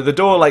 Yeah, so the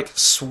door like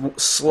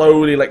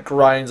slowly like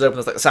grinds open.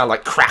 There's like the sound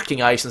like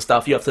cracking ice and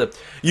stuff. You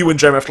and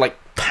Jeremy have to like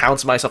pound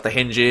some ice off the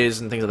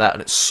hinges and things like that,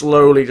 and it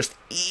slowly just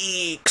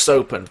eeks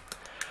open.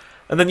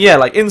 And then yeah,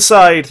 like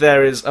inside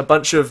there is a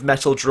bunch of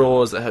metal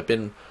drawers that have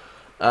been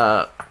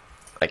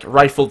like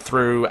rifled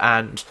through,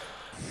 and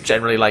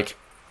generally like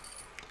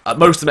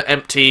most of them are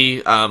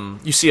empty.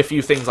 You see a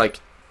few things like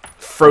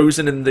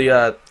frozen in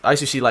the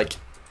ice. You see like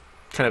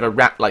kind of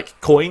like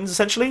coins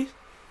essentially.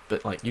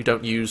 But like you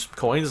don't use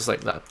coins, it's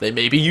like that. They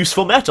may be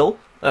useful metal.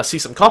 I see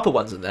some copper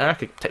ones in there. I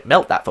could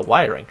melt that for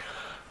wiring.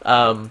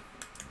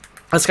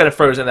 That's kind of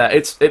frozen there.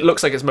 It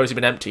looks like it's mostly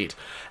been emptied,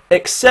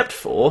 except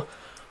for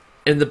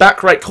in the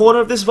back right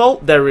corner of this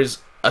vault there is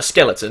a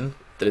skeleton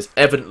that is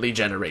evidently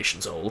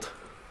generations old.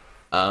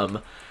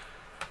 And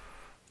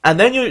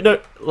then you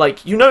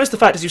notice the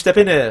fact as you step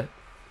in here.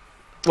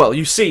 Well,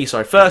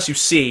 first you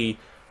see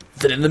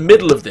that in the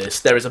middle of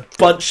this, there is a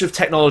bunch of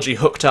technology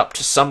hooked up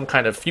to some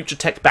kind of future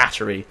tech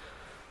battery,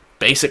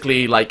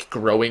 basically like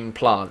growing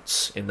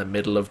plants in the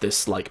middle of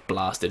this like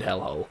blasted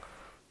hellhole.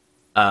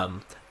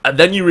 And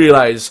then you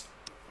realize,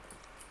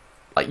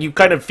 like you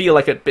kind of feel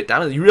like a bit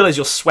down, and you realize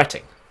you're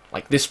sweating.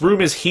 Like, this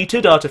room is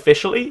heated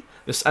artificially,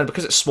 and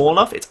because it's small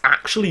enough, it's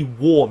actually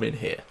warm in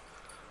here.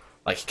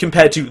 Like,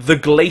 compared to the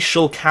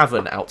glacial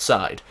cavern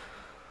outside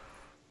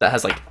that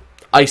has, like,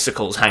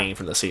 icicles hanging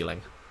from the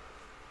ceiling.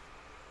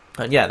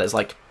 And yeah, there's,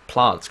 like,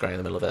 plants growing in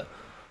the middle of it.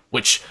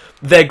 Which,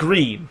 they're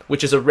green,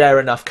 which is a rare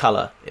enough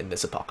colour in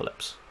this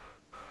apocalypse.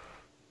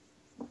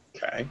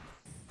 Okay.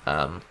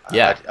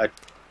 Yeah.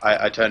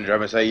 I turn to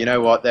Drem and say, you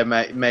know what, there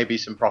may be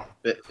some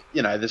profit,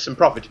 you know, there's some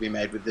profit to be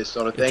made with this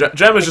sort of thing.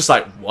 Drem was just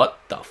like, what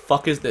the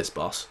fuck is this,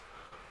 boss?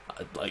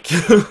 Like...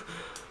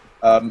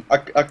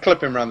 I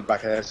clip him around the back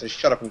of the head and say,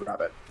 shut up and grab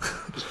it.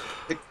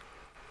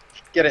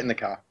 Just get it in the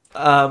car.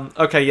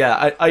 Okay,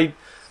 yeah, I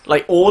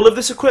like, all of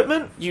this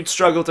equipment, you'd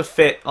struggle to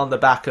fit on the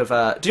back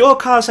of, do your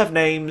cars have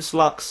names,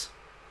 Lux?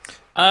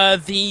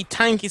 The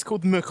tank is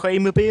called the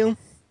McQuay-mobile.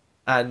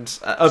 And,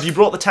 have you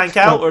brought the tank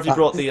out, or have you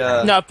brought the,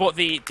 No, I bought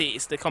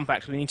it's the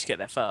compact, we need to get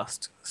there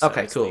first. So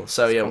okay, cool.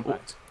 So, yeah,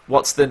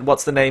 what's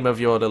the name of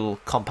your little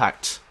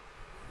compact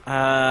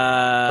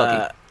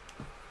buggy?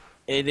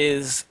 It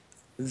is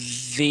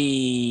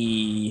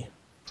the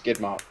Skid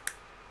mark.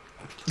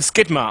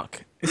 skid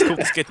mark. It's called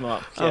the skid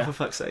mark. Oh, Yeah. for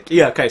fuck's sake.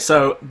 Yeah, okay,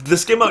 so the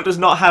skid mark does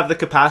not have the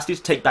capacity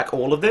to take back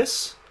all of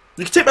this.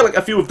 You can take back, like,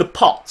 a few of the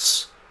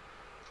pots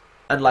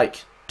and,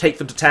 like, take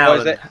them to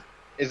town.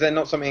 Is there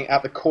not something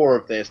at the core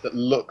of this that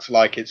looks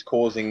like it's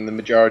causing the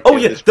majority Oh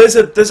of yeah, this?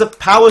 there's a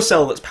power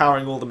cell that's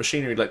powering all the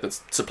machinery, like,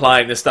 that's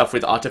supplying this stuff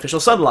with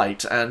artificial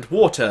sunlight and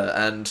water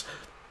and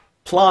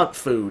plant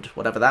food,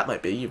 whatever that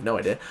might be, you've no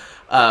idea,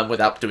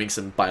 without doing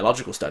some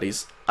biological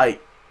studies. There's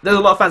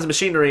a lot of fancy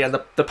machinery, and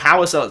the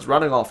power cell it's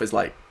running off is,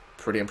 like,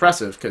 pretty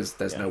impressive, because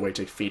there's no way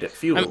to feed it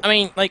fuel. I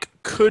mean, like,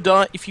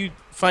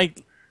 if I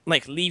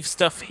like leave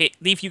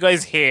you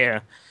guys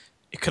here,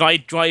 could I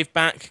drive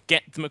back,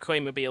 get the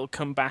McQuay-mobile,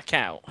 come back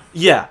out?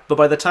 Yeah, but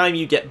by the time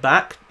you get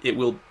back, it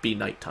will be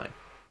nighttime.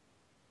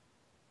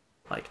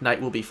 Like,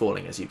 night will be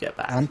falling as you get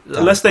back.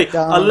 Unless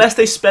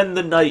they spend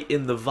the night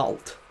in the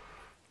vault.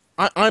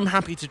 I'm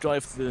happy to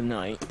drive through the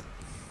night.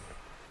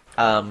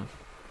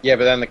 Yeah,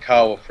 but then the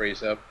car will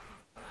freeze up.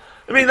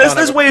 I mean,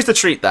 there's ways to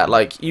treat that.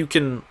 Like, you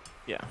can...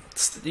 Yeah.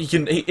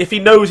 If he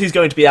knows he's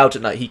going to be out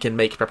at night, he can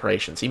make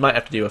preparations. He might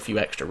have to do a few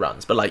extra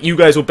runs, but, like, you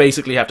guys will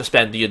basically have to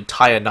spend the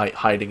entire night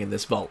hiding in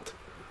this vault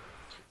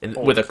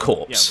with a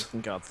corpse. Yeah, we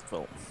can guard the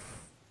vault.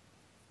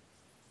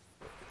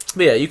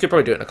 But yeah, you could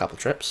probably do it in a couple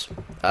trips.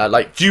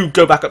 Like, do you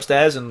go back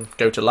upstairs and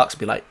go to Lux and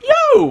be like,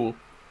 "Yo,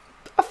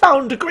 I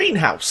found a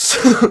greenhouse."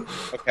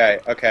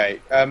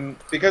 Okay.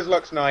 Because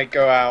Lux and I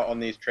go out on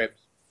these trips,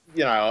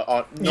 you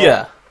know,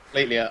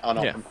 completely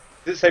unoften. Yeah.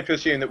 Is it safe to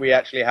assume that we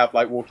actually have,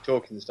 like,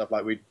 walkie-talkies and stuff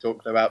like we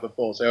talked about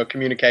before? So a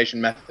communication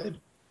method.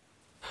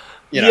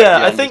 You know,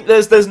 yeah, I think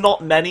there's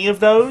not many of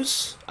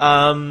those.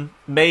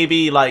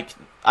 Maybe, like,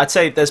 I'd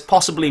say there's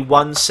possibly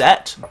one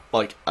set,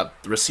 like a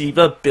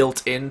receiver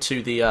built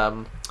into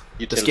the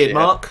skid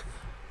mark.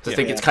 I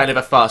think it's kind of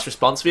a fast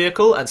response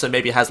vehicle, and so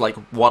maybe it has, like,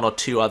 one or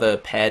two other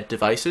paired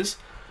devices.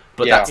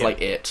 But that's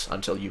like it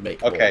until you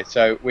make more. Okay,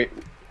 so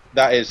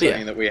that is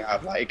something that we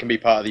have. Like, it can be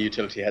part of the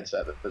utility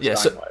headset.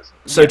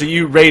 So do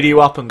you radio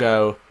up and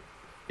go,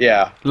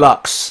 yeah,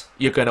 Lux,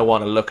 you're going to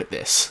want to look at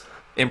this,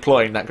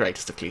 employing that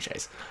greatest of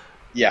cliches.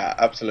 Yeah,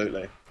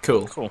 absolutely.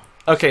 Cool.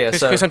 Okay, yeah,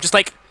 so... Because I'm just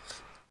like,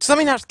 does that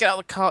mean I have to get out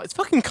of the car? It's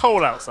fucking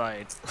cold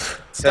outside.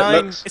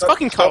 It's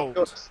fucking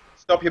cold.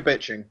 Stop your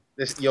bitching.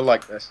 You'll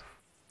like this.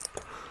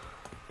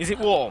 Is it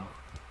warm?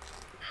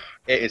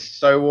 It is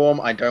so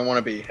warm, I don't want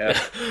to be here.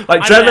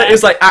 Like, Dremmer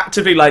is, like,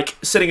 actively, like,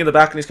 sitting in the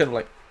back, and he's kind of,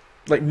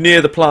 like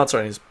near the plants,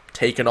 and he's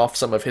taken off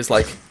some of his,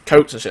 like,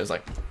 coats and shit. It's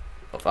like,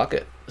 oh, fuck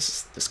it.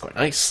 This is quite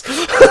nice.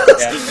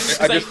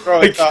 I just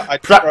throw it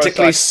up.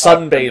 Practically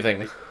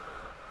sunbathing.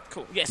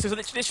 Cool. Yeah, so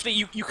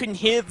literally you can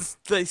hear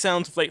the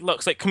sounds of, like,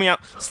 Lux, like, coming out,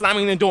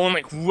 slamming the door, and,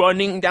 like,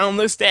 running down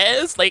the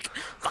stairs. Like,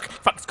 fuck,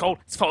 it's cold,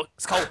 it's cold,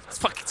 it's cold,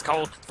 it's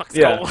cold.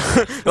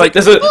 Like,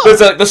 there's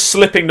like, the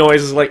slipping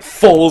noise as, like,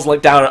 falls,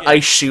 like, down an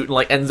ice chute and,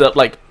 like, ends up,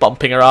 like,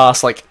 bumping her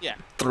ass, like,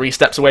 3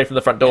 steps away from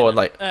the front door, and,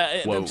 like,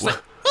 whoa.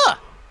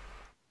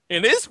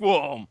 It is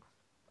warm.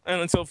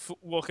 And then sort of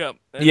walk up.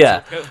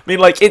 Yeah. I mean,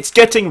 like, it's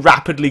getting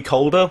rapidly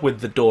colder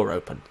with the door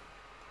open.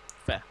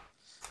 Fair.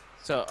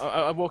 So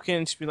I walk in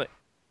and just be like,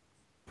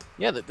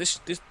 yeah,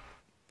 this is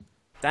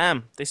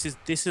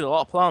a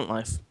lot of plant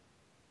life.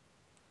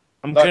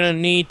 I'm gonna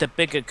need the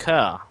bigger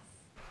car.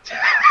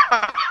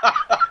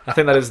 I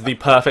think that is the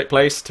perfect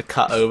place to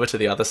cut over to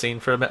the other scene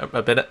for a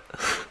minute.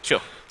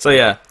 Sure. So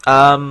yeah,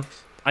 I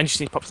just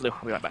need to pop to the loo.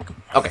 I'll be right back.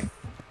 Okay.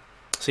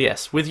 So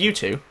yes, with you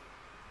two,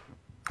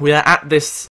 we are at this